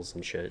animals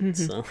and shit.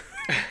 So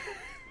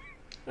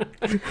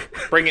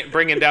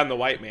bringing down the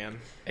white man.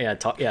 yeah,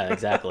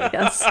 exactly.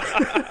 Yes.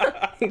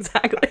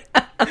 Exactly.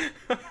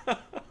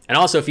 And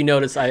also, if you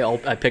notice,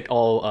 I picked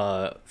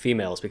all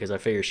females because I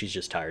figure she's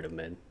just tired of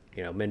men.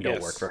 Men don't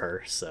Yes. work for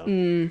her. So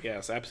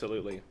Yes,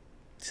 absolutely.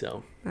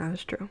 That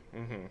is true.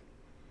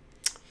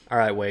 All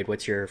right, Wade,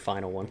 what's your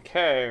final one?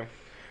 Okay,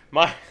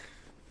 my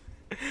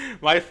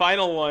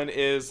final one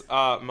is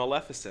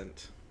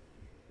Maleficent.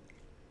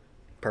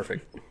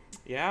 Perfect.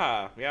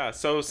 Yeah.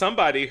 So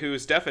somebody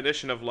whose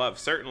definition of love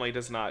certainly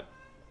does not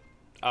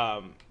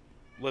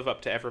live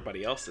up to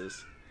everybody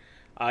else's.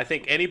 I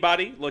think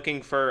anybody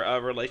looking for a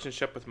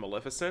relationship with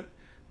Maleficent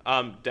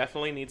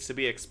definitely needs to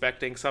be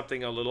expecting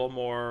something a little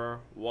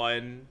more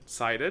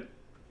one-sided.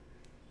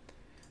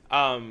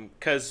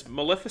 Because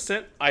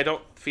Maleficent, I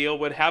don't feel,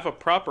 would have a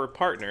proper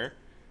partner.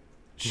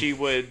 She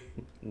would,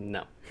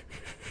 No.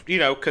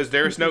 because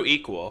there is no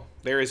equal.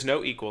 There is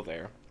no equal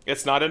there.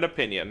 It's not an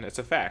opinion. It's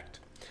a fact.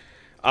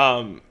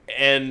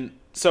 And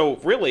so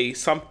really,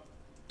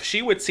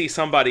 she would see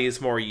somebody as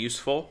more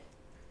useful.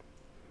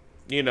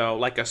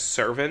 Like a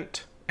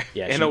servant.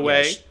 Yeah, in a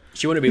way.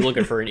 she wouldn't be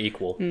looking for an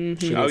equal. She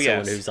needs someone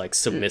yes. who's like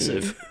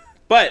submissive.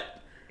 But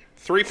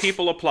 3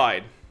 people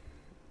applied.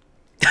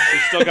 We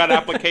still got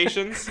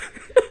applications.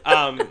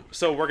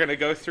 So we're gonna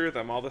go through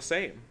them all the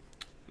same.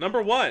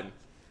 Number one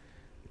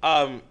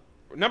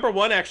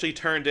actually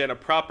turned in a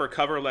proper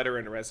cover letter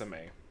and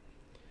resume.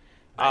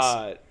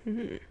 Nice.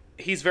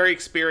 He's very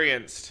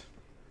experienced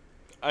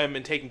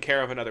in taking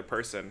care of another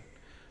person,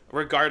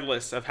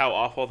 regardless of how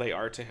awful they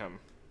are to him.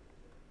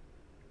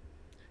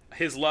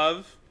 His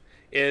love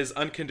is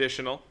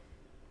unconditional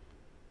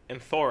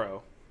and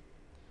thorough,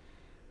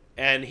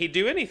 and he'd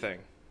do anything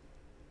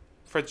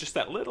for just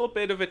that little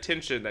bit of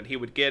attention that he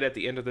would get at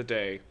the end of the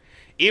day,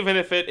 even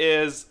if it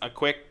is a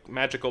quick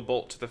magical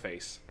bolt to the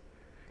face.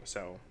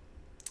 So,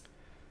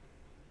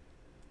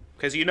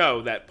 because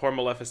that poor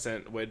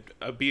Maleficent would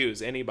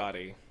abuse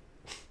anybody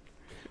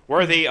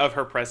worthy of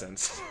her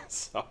presence.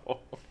 So,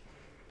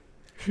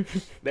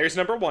 there's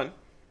number one.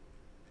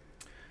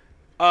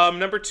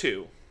 Number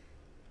two,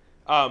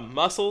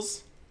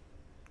 muscles,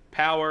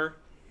 power,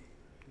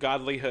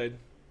 godlyhood.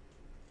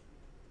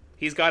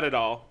 He's got it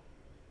all.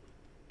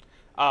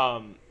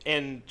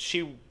 And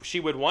she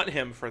would want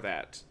him for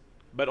that,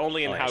 but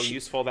only in Oh, yeah, how she-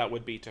 useful that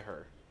would be to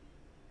her.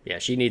 Yeah,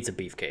 she needs a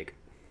beefcake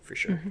for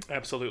sure.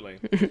 Absolutely.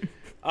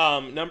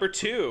 Number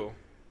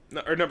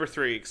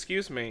three,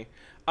 excuse me.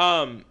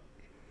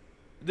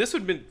 This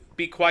would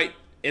be quite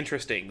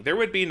interesting. There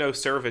would be no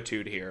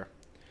servitude here.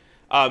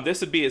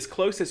 This would be as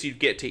close as you'd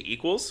get to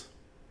equals,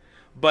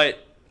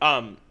 but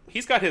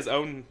he's got his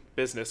own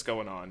business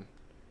going on.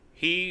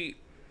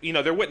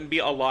 There wouldn't be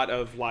a lot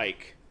of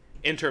like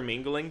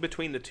intermingling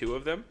between the two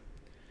of them.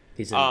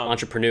 He's an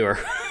entrepreneur.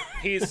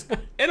 He's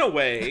in a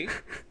way.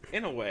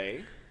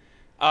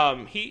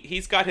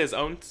 He's got his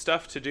own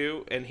stuff to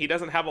do, and he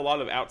doesn't have a lot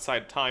of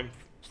outside time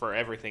for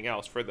everything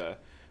else, for the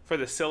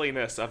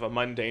silliness of a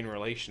mundane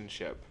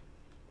relationship.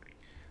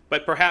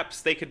 But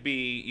perhaps they could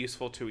be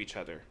useful to each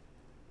other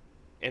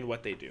in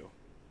what they do.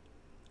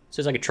 So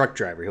he's like a truck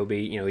driver. He'll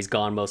be, he's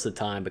gone most of the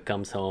time, but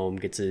comes home,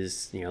 gets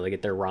his, they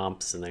get their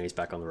romps, and then he's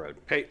back on the road.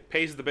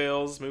 Pays the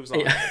bills, moves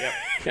on. Yeah.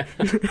 Yep.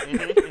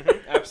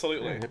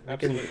 Absolutely.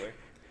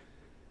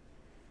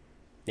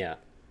 Yeah.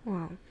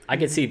 Wow. I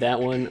can see that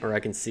one, or I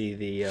can see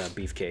the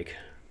beefcake.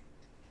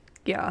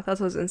 Yeah, that's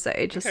what I was gonna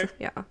say. Just Okay.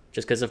 yeah,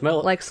 Just because if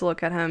Mel, likes to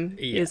look at him,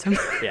 yeah, use him.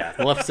 yeah,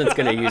 Maleficent's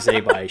gonna use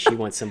anybody. She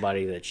wants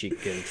somebody that she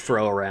can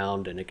throw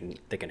around and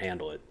they can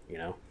handle it.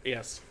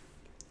 Yes.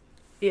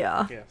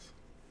 Yeah. Yes.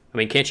 I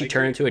mean, can't she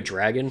turn into a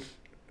dragon?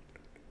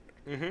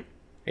 Mm-hmm.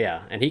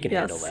 Yeah, and he can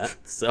Yes. handle that.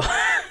 So.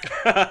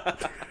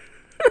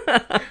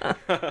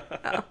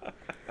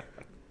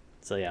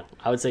 So yeah,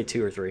 I would say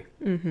 2 or 3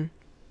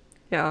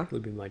 Yeah.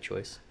 would be my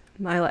choice.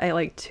 I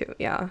like 2.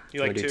 Yeah, You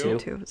like Wanna do 2?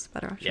 2 is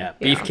better. Option. Yeah,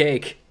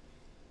 beefcake.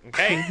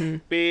 Okay.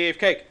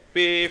 Beefcake.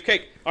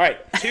 Beefcake. All right.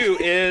 2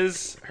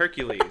 is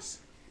Hercules.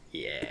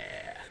 Yeah.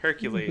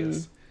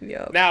 Hercules.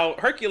 Yep. Now,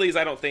 Hercules,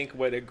 I don't think,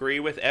 would agree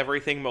with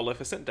everything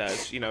Maleficent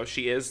does. You know,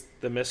 she is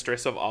the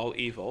mistress of all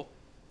evil.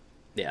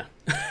 Yeah.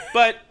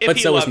 But if But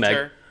he so is loved Meg.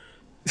 her,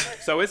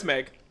 so is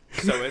Meg.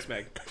 So is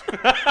Meg.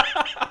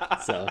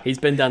 So he's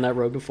been down that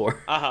road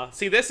before.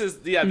 See, this is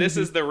this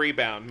is the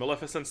rebound.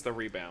 Maleficent's the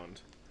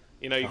rebound.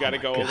 You know, you got to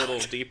my go a God. little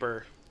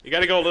deeper. You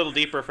got to go a little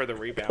deeper for the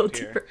rebound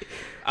here. Deeper.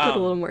 Get a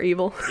little more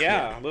evil.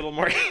 Yeah, a little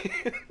more,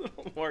 a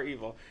little more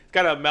evil.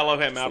 Got to mellow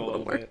him out a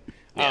little more. bit.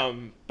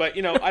 But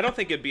you know, I don't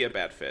think it'd be a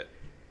bad fit.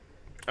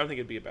 I don't think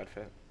it'd be a bad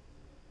fit.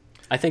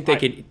 I think they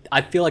could.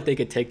 I feel like they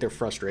could take their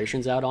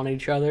frustrations out on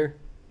each other,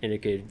 and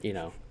it could, you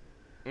know,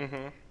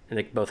 and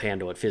they could both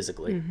handle it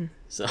physically.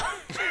 So,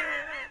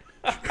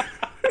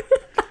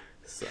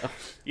 so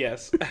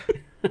Yes,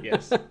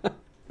 yes.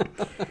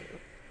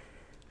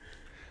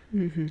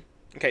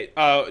 Okay.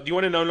 Do you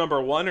want to know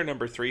number 1 or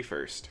number 3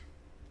 first?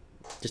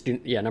 just do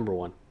number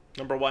 1.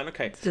 Number 1.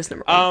 Okay. Just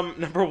number 1.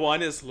 Number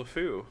 1 is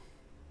LeFou.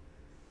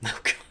 Oh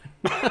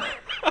God.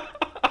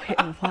 Okay,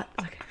 what?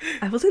 Okay.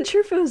 I wasn't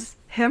sure if it was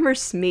him or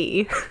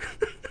Smee.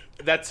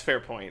 That's a fair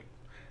point,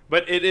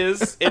 but it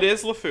is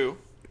LeFou.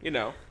 You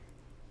know,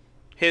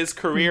 his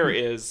career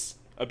is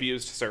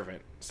abused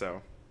servant,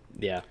 so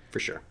Yeah, for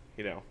sure.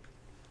 you know,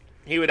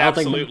 he would I don't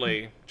think-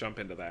 absolutely jump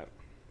into that.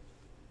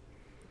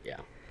 Yeah.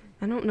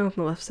 I don't know if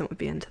Maleficent would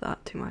be into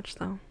that too much,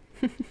 though.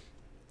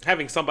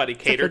 Having somebody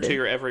cater for to the-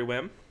 your every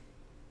whim.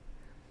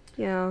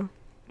 Yeah.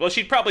 Well,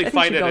 she'd probably I think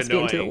find she'd it also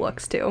annoying. be into the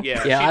looks, too.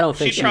 Yeah, Yeah, I don't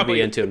think she'd probably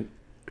be into him.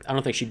 I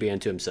don't think she'd be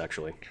into him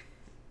sexually.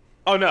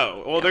 Oh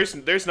no! Well,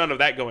 there's none of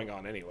that going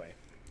on anyway.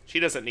 She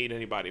doesn't need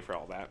anybody for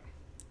all that.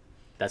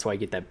 That's why you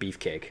get that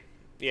beefcake.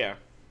 Yeah.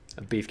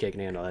 A beefcake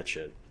can handle that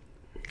shit.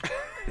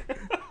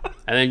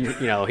 And then,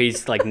 you know,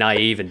 he's like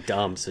naive and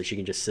dumb, so she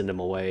can just send him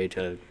away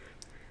to,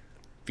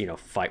 you know,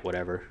 fight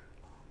whatever.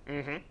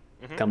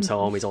 Comes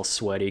home, he's all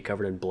sweaty,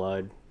 covered in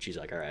blood. She's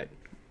like, all right,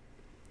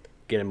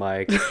 get in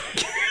my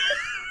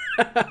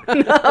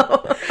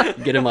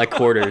get in my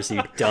quarters,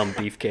 you dumb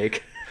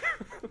beefcake.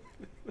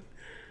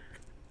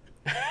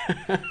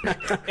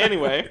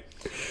 Anyway,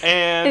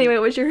 and Anyway,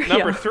 what's your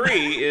number yeah.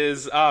 3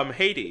 is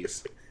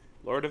Hades,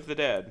 Lord of the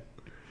Dead.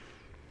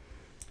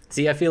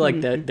 See, I feel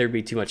like that there'd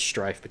be too much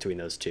strife between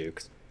those two.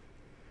 'Cause,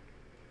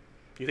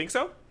 You think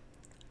so?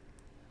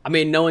 I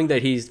mean, knowing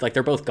that he's like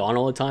they're both gone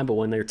all the time, but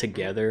when they're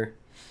together,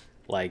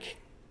 like,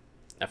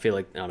 I feel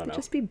like I don't know.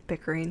 Just be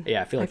bickering.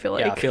 Yeah, I feel like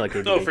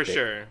they'd Oh, be for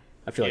sure.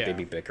 I feel like Yeah. they'd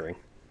be bickering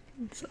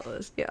So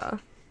yeah.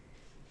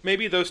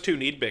 Maybe those two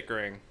need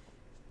bickering.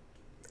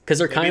 because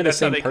they're Maybe kind of the that's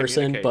how same they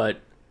person, communicate.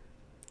 but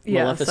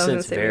Yeah, so I was gonna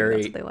Maleficent's say maybe very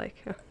that's what they like.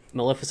 Yeah.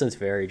 Maleficent's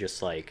very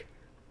just like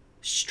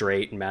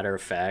straight and matter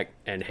of fact,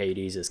 and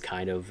Hades is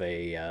kind of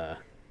a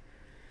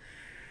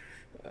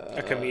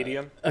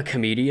comedian.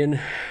 comedian.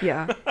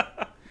 Yeah.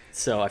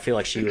 So I feel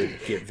like she would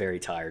get very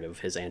tired of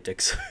his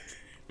antics.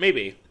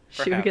 Maybe.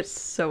 She would get perhaps.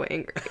 so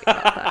angry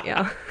about that,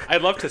 yeah.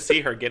 I'd love to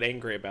see her get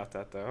angry about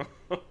that, though.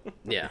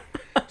 Yeah,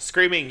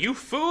 Screaming, "You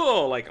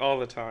fool!" like all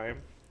the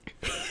time.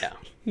 yeah.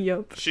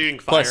 Yep. Shooting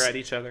fire Plus- at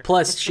each other.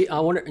 Plus, I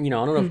wonder, you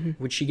know, I don't know,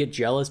 would she get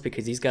jealous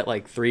because he's got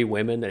like 3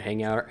 women that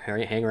hang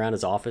around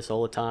his office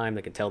all the time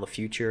that can tell the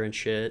future and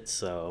shit.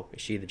 So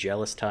is she the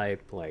jealous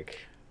type? Like,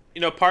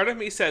 You know, part of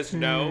me says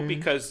no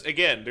because,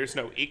 again, there's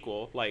no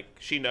equal. Like,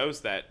 she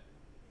knows that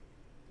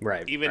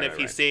right? even right, if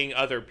right, he's right. seeing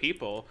other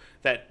people,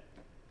 that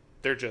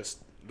they're just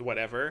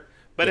whatever.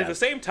 But at Yeah. the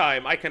same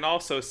time, I can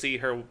also see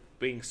her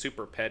being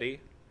super petty.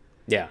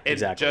 Yeah, And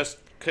exactly. just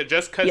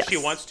because she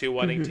Yes. wants to,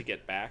 wanting to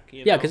get back.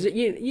 You Yeah, know? because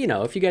you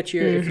know if you got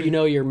your if you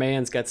know your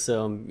man's got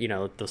some you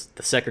know the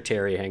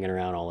secretary hanging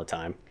around all the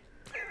time,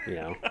 you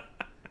know.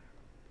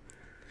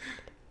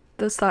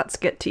 Those thoughts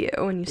get to you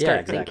when you Yeah, start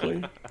exactly.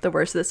 thinking the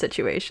worst of the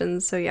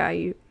situations. So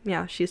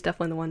yeah, she's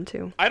definitely the one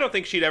too. I don't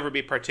think she'd ever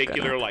be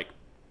Good.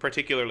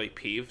 particularly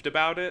peeved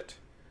about it.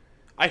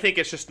 I think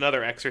it's just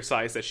another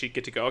exercise that she'd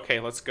get to go, okay,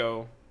 let's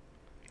go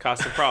cause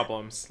some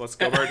problems. Let's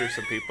go murder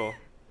some people.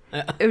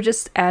 It would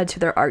just add to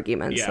their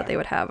arguments Yeah. that they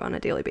would have on a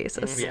daily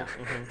basis. Yeah.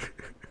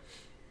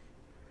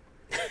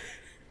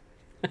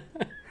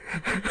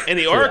 And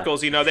the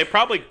oracles, you know, they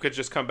probably could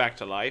just come back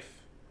to life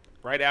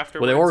right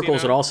afterwards. Well, the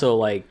oracles you would know? also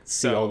like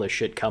see So- all this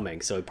shit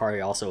coming, so it'd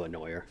probably also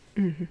annoy her.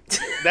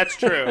 That's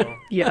true.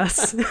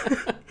 Yes.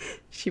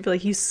 She'd be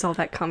like, "You saw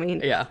that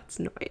coming." Yeah. It's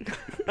annoying.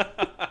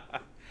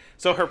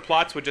 So her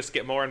plots would just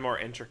get more and more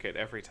intricate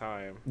every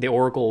time. The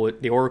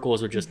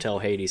oracles would just tell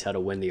Hades how to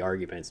win the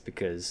arguments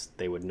because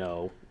they would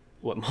know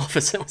what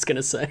Maleficent was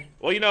gonna say.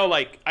 Well, you know,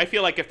 like, I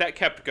feel like if that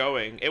kept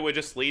going, it would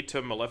just lead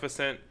to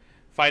Maleficent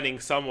finding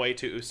some way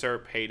to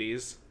usurp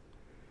Hades.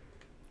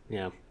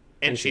 Yeah.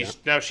 And see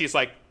she's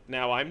like,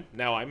 now I'm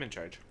in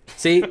charge.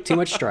 See, too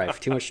much strife.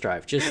 Too much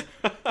strife. Just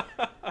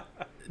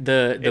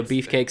the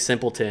beefcake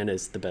simpleton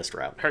is the best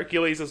route.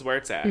 Hercules is where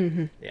it's at.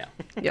 Yeah.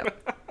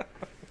 Yep.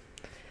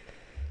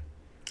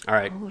 All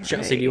right. All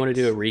Chelsea, do you want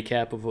to right. do a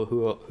recap of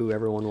who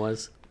everyone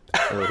was?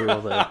 Or who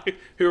all the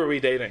Who are we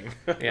dating?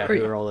 yeah,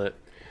 who are all the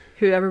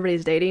Who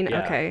everybody's dating?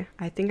 Yeah. Okay.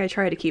 I think I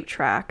try to keep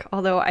track.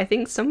 Although I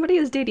think somebody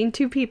is dating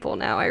 2 people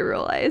now, I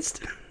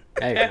realized.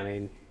 hey, I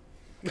mean,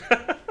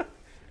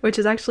 Which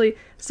is actually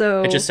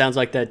so it just sounds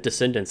like that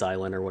Descendants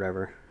Island or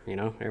whatever. You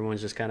know,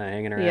 everyone's just kind of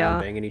hanging around, Yeah.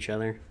 banging each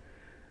other,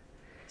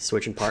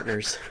 switching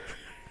partners,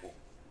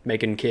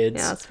 making kids.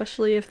 yeah,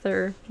 especially if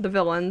they're the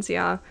villains,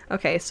 yeah.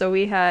 Okay, so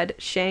we had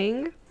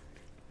Shang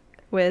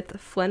with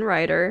Flynn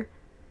Rider,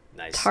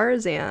 Nice.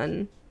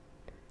 Tarzan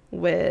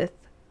with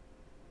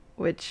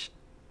which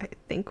I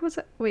think was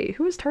it wait,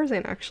 who was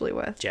Tarzan actually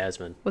with?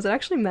 Jasmine. Was it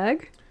actually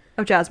Meg?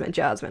 Oh, Jasmine,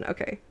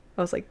 okay.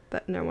 I was like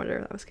that, no wonder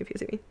that was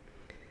confusing me.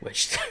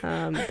 Which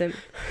Then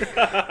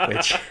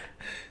which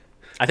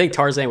I think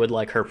Tarzan would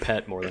like her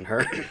pet more than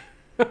her.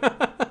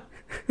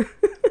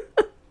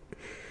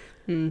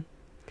 and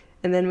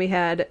then we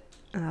had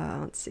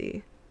let's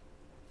see.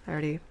 I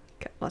already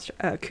lost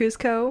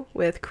Kuzco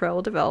with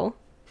Cruella de Vil.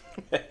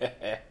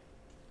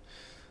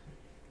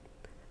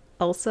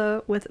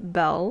 Elsa with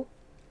Belle,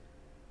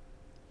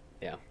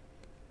 Yeah.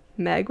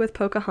 Meg with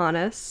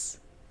Pocahontas,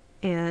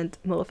 and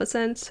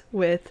Maleficent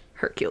with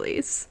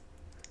Hercules.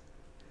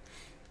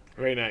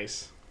 Very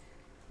nice.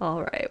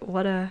 All right,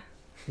 what a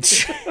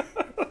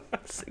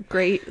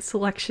great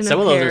selection Some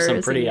of of those pairs. are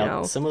some pretty and, you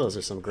know, some of those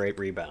are some great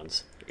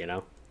rebounds, you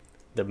know.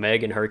 The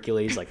Meg and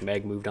Hercules, like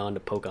Meg moved on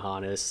to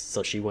Pocahontas,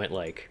 so she went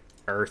like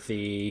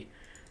earthy,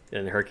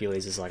 and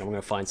Hercules is like, I'm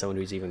gonna find someone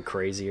who's even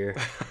crazier.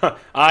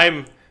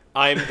 I'm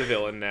the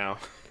villain now.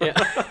 Yeah.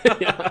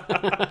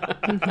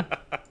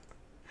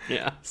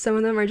 some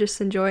of them are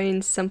just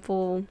enjoying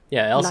simple,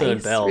 Yeah, Elsa and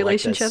nice Belle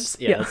relationships.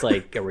 Like that's, it's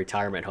like a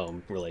retirement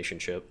home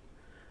relationship.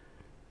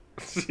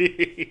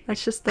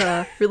 That's just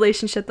the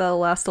relationship that'll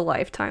last a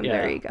lifetime.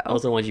 Yeah, There you go. those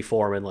are the ones you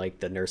form in like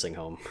the nursing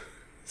home.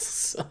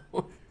 So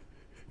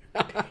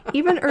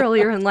Even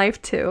earlier in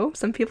life too.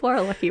 Some people are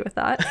lucky with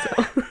that.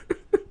 So,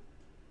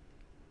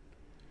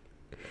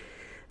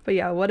 but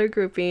yeah, what a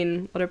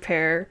grouping, what a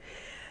pair.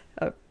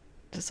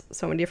 Just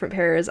so many different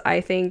pairs.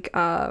 I think,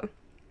 our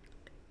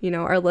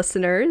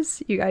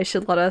listeners, you guys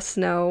should let us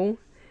know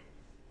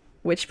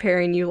which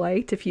pairing you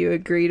liked, if you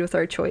agreed with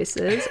our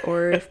choices,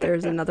 or if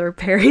there's another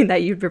pairing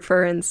that you'd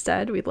prefer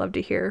instead. We'd love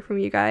to hear from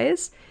you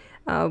guys.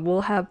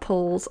 We'll have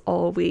polls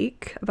all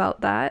week about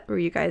that, where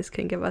you guys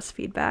can give us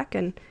feedback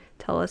and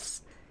tell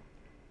us,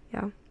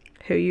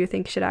 who you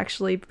think should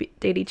actually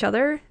date each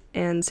other.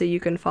 And so you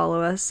can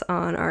follow us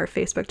on our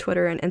Facebook,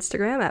 Twitter, and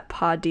Instagram at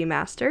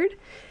PodDemastered.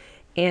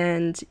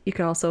 And you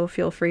can also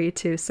feel free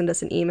to send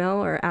us an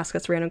email or ask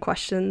us random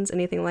questions,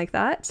 anything like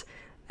that,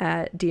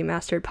 at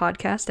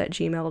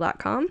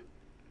demasteredpodcast@gmail.com.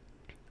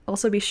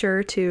 Also be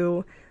sure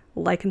to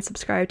like and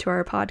subscribe to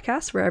our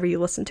podcast wherever you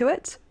listen to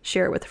it.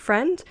 Share it with a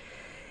friend.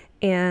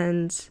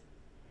 And,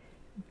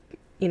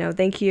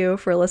 thank you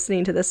for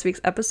listening to this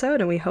week's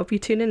episode, and we hope you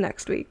tune in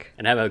next week.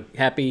 and have a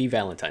happy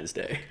Valentine's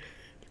Day.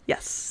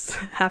 Yes.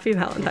 Happy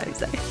Valentine's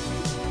Day.